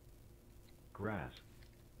 Grass.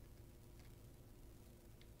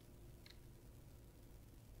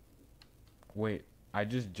 Wait, I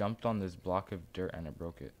just jumped on this block of dirt and I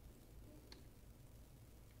broke it.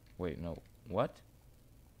 Wait, no. What?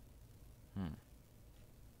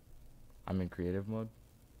 I'm in creative mode.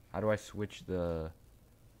 How do I switch the...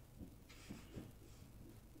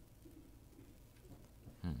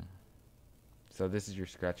 So this is your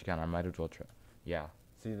scratch account. I might as well try. Yeah.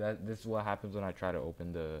 See, this is what happens when I try to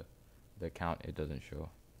open the the account, it doesn't show.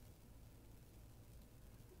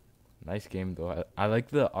 Nice game though. I like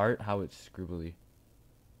the art, how it's scribbly.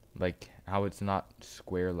 Like how it's not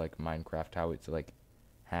square like Minecraft, how it's like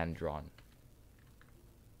hand drawn.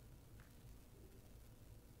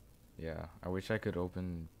 Yeah, I wish I could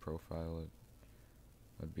open profile. It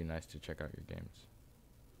would be nice to check out your games.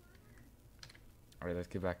 Alright, let's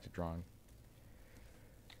get back to drawing.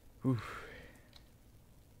 Whew.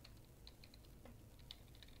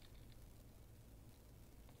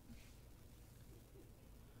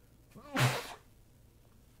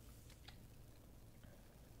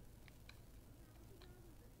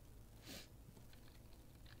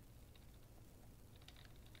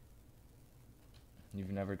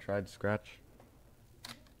 You've never tried Scratch?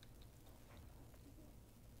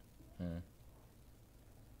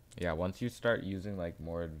 Yeah, once you start using like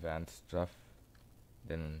more advanced stuff,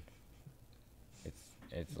 then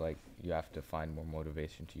it's like you have to find more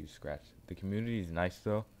motivation to use Scratch. The community is nice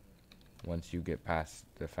though, once you get past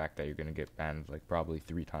the fact that you're gonna get banned like probably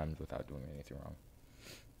 3 times without doing anything wrong.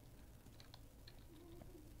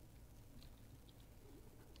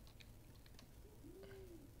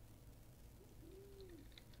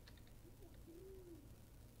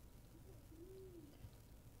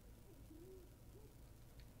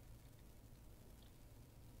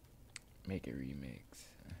 Make a remix.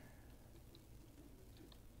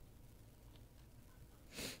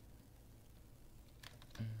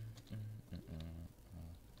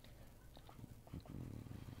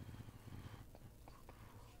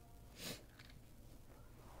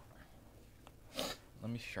 Let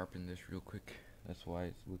me sharpen this real quick. That's why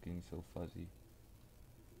it's looking so fuzzy.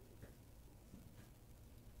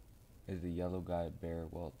 Is the yellow guy a bear?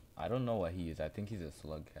 Well, I don't know what he is. I think he's a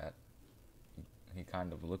slug cat. He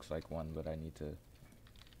kind of looks like one, but I need to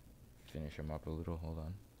finish him up a little. Hold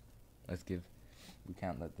on. Let's give. We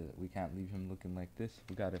can't leave him looking like this.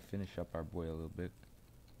 We gotta finish up our boy a little bit.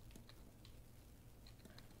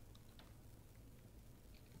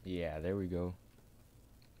 Yeah, there we go.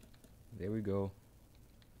 There we go.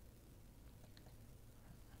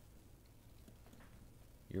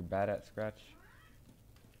 You're bad at Scratch?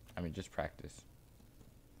 I mean, just practice.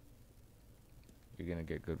 You're gonna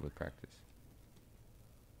get good with practice.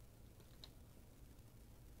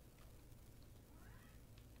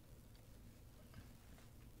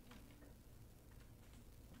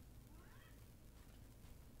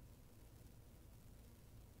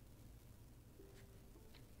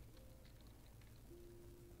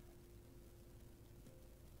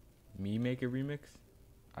 Me make a remix?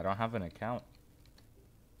 I don't have an account.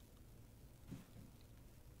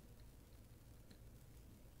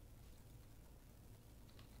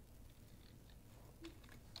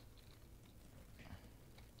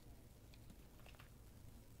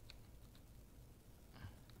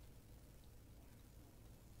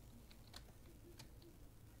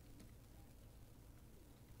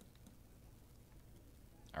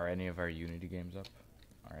 Are any of our Unity games up?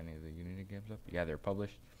 Are any of the Unity games up? Yeah, they're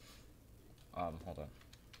published. Hold on.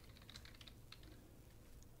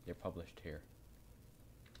 They're published here.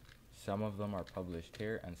 Some of them are published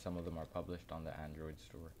here, and some of them are published on the Android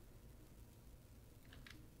store.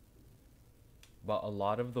 But a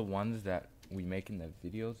lot of the ones that we make in the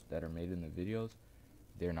videos, that are made in the videos,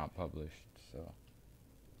 they're not published, so.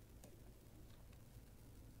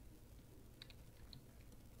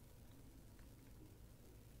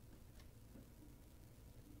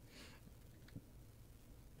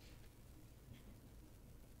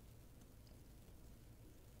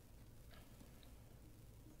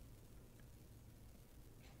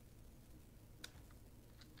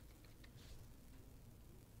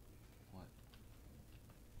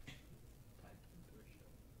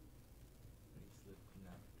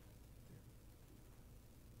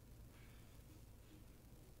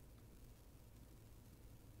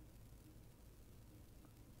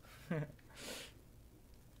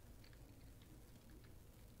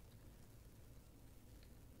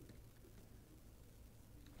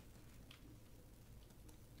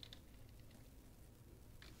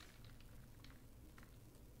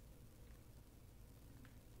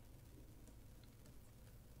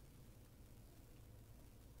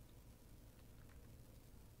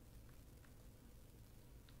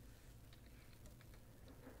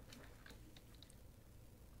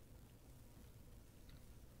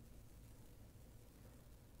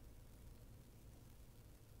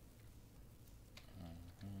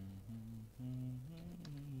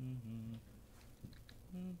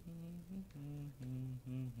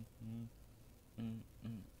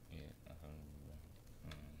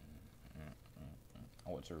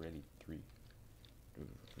 Oh, it's already 3.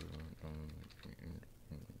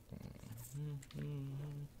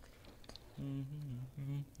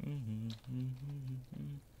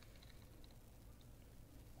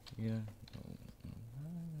 Yeah.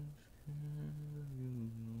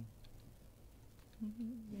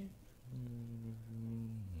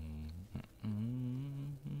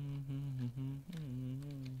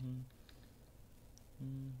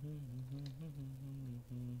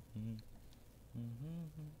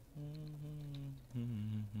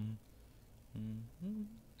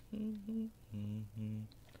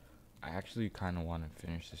 I actually kind of want to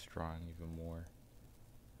finish this drawing even more.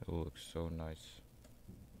 It looks so nice.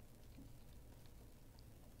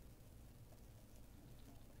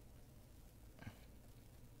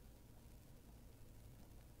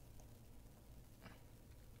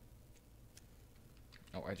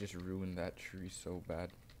 Oh, I just ruined that tree so bad.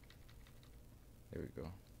 There we go.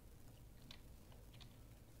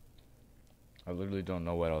 I literally don't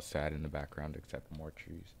know what else to add in the background except more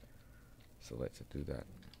trees. So let's do that.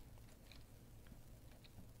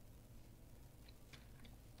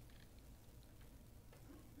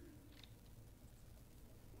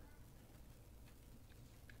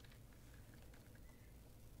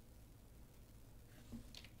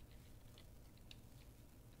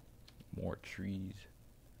 More trees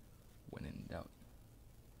when in doubt.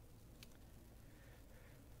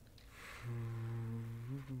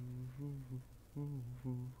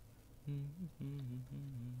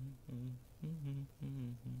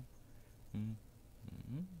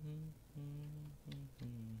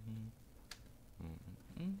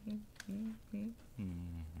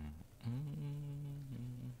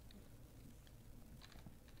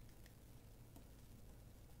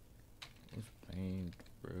 Let's paint,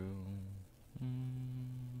 bro.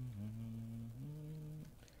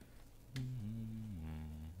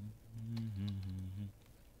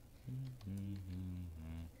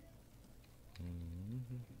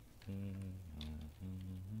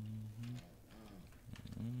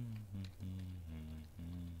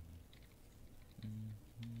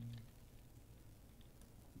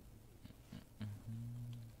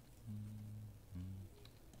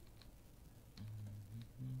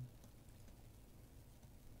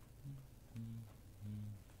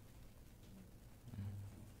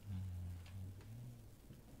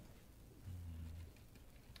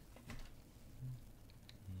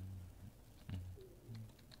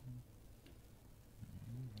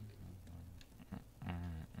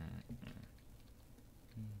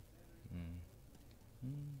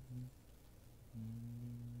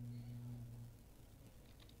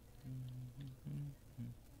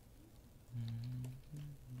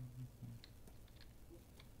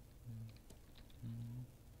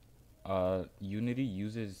 Unity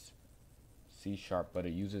uses C sharp, but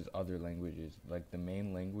it uses other languages. Like the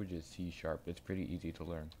main language is C sharp. It's pretty easy to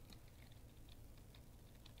learn.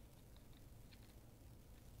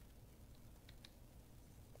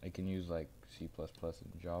 I can use like C++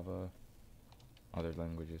 and Java, other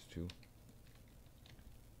languages too.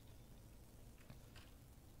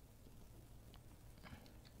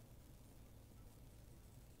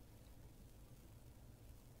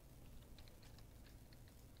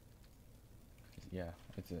 Yeah,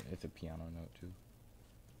 it's a piano note too.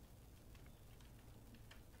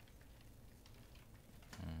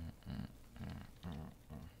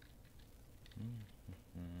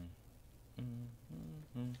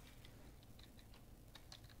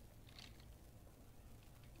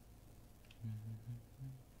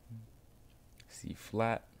 C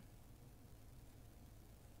flat.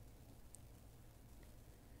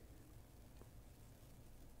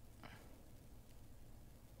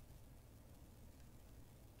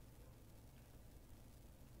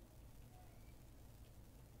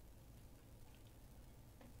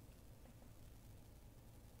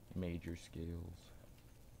 Major scales.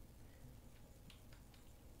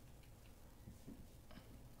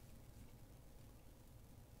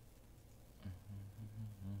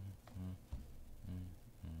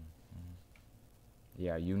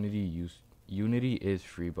 Yeah, Unity is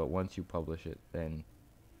free, but once you publish it, then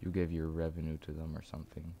you give your revenue to them or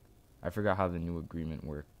something. I forgot how the new agreement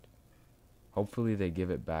worked. Hopefully they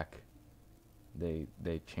give it back. They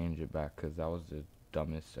change it back, because that was the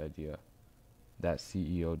dumbest idea. That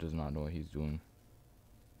CEO does not know what he's doing.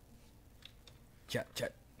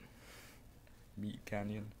 Chat. Meat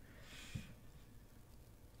Canyon.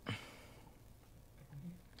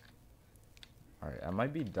 Alright, I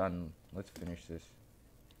might be done. Let's finish this.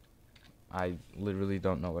 I literally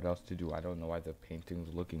don't know what else to do. I don't know why the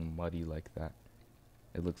painting's looking muddy like that.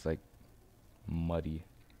 It looks like muddy.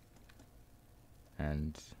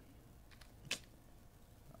 And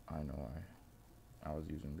I know I was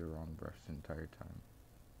using the wrong brush the entire time.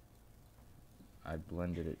 I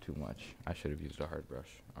blended it too much. I should have used a hard brush.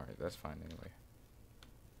 Alright, that's fine anyway.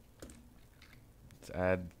 Let's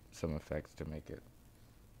add some effects to make it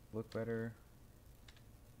look better.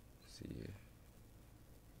 Let's see.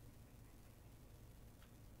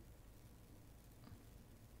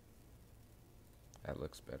 That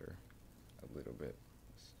looks better. A little bit.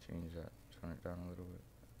 Let's change that. Turn it down a little bit.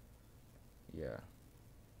 Yeah.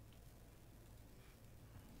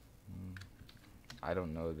 I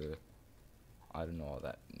don't know all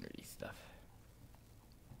that nerdy stuff.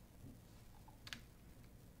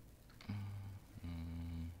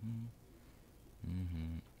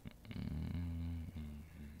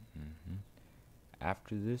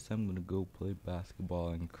 After this, I'm gonna go play basketball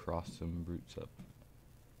and cross some brutes up.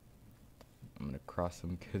 I'm gonna cross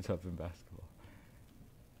some kids up in basketball.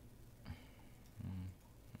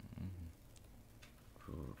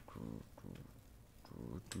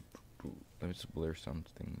 Let me just blur some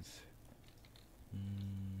things.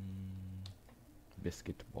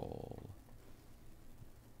 Biscuit ball.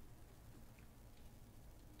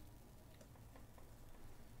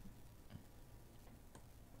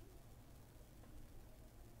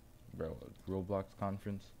 Bro, Roblox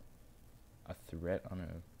conference. A threat on a...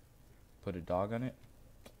 Put a dog on it?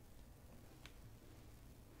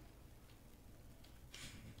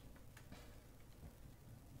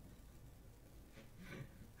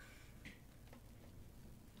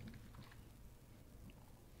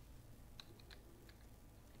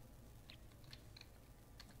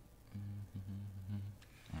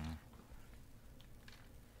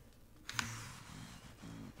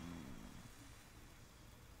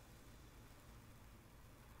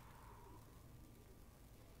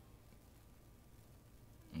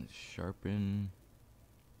 Sharpen.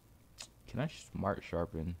 Can I smart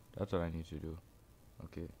sharpen? That's what I need to do.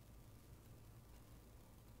 Okay.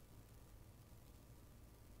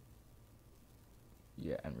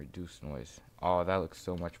 Yeah, and reduce noise. Oh, that looks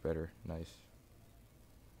so much better. Nice.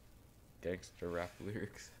 Gangster rap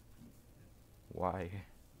lyrics. Why?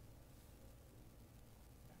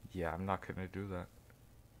 Yeah, I'm not gonna do that.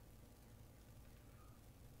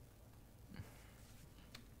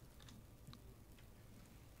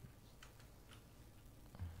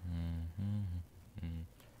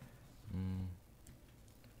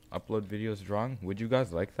 Upload videos drawing. Would you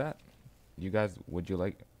guys like that? Would you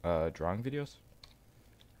like drawing videos?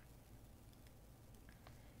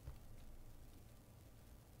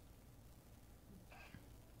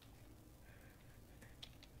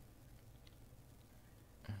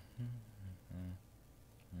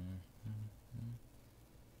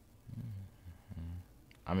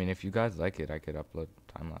 I mean, if you guys like it, I could upload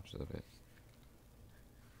time lapses of it.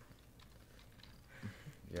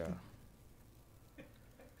 Yeah.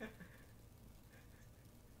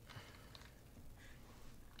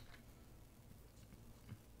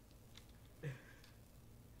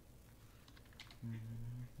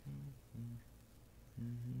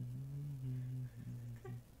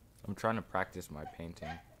 I'm trying to practice my painting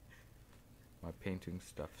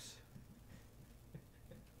stuffs.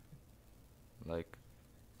 Like,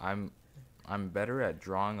 I'm better at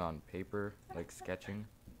drawing on paper, like sketching,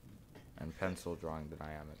 and pencil drawing than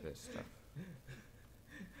I am at this stuff.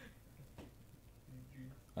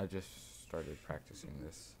 I just started practicing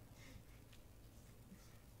this.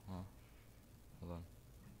 Oh, hold on.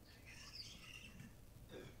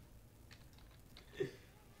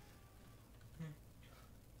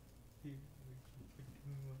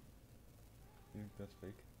 You think that's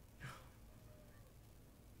fake?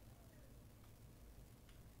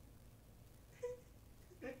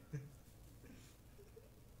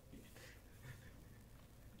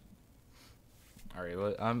 Alright,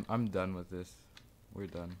 well, I'm done with this. We're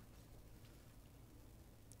done.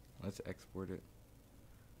 Let's export it.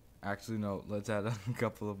 Actually, no, let's add a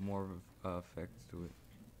couple of more effects to it.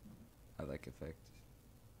 I like effects.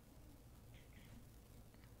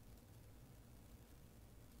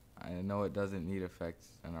 I know it doesn't need effects,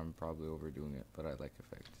 and I'm probably overdoing it, but I like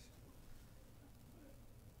effects.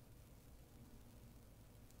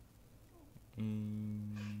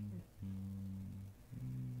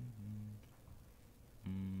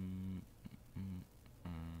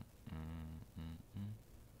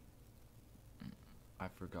 I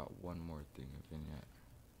forgot one more thing, a vignette.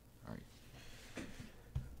 Alright.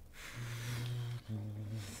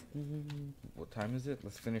 What time is it?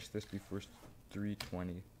 Let's finish this before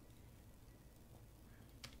 3:20.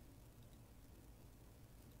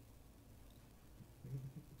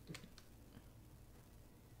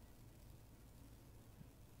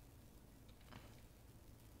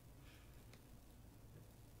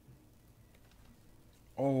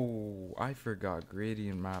 Oh, I forgot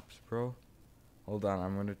gradient maps, bro. Hold on,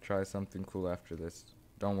 I'm gonna try something cool after this.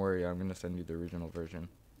 Don't worry, I'm gonna send you the original version.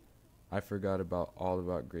 I forgot all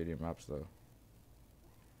about gradient maps though.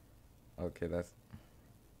 Okay, that's...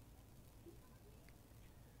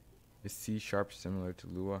 Is C# similar to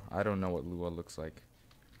Lua? I don't know what Lua looks like.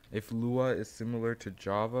 If Lua is similar to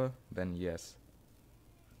Java, then yes.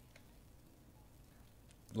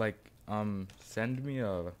 Like, send me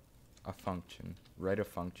a function. Write a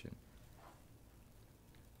function.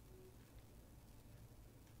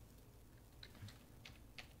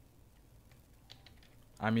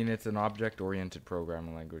 I mean, it's an object-oriented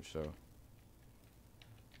programming language, so...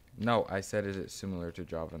 No, I said is it similar to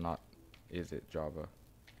Java, not is it Java.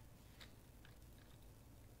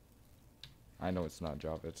 I know it's not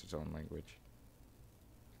Java, it's its own language.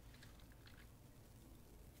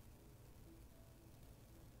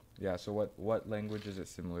 Yeah, so what language is it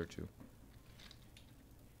similar to?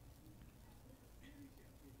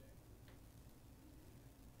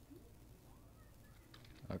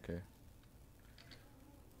 Okay.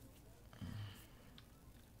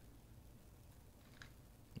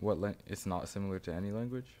 It's not similar to any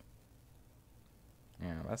language?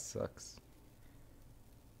 Yeah, that sucks.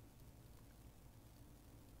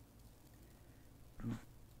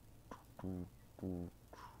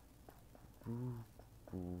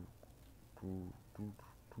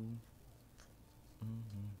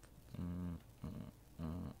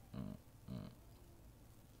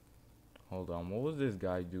 Hold on, what was this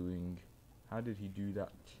guy doing? How did he do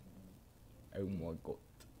that? Oh my god.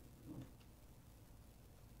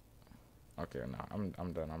 Okay, nah,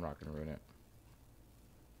 I'm done. I'm not gonna ruin it.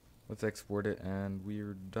 Let's export it, and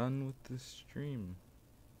we're done with this stream.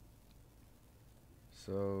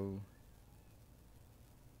 So,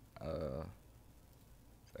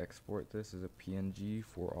 export this as a PNG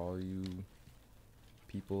for all you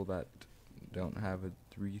people that don't have a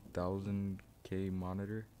 3000K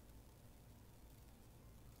monitor.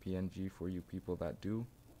 PNG for you people that do,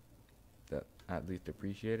 that at least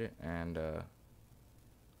appreciate it, and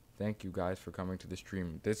thank you guys for coming to the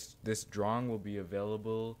stream. This drawing will be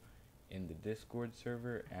available in the Discord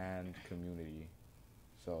server and community.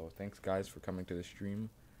 So thanks guys for coming to the stream,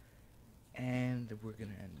 and we're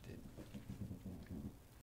gonna end it.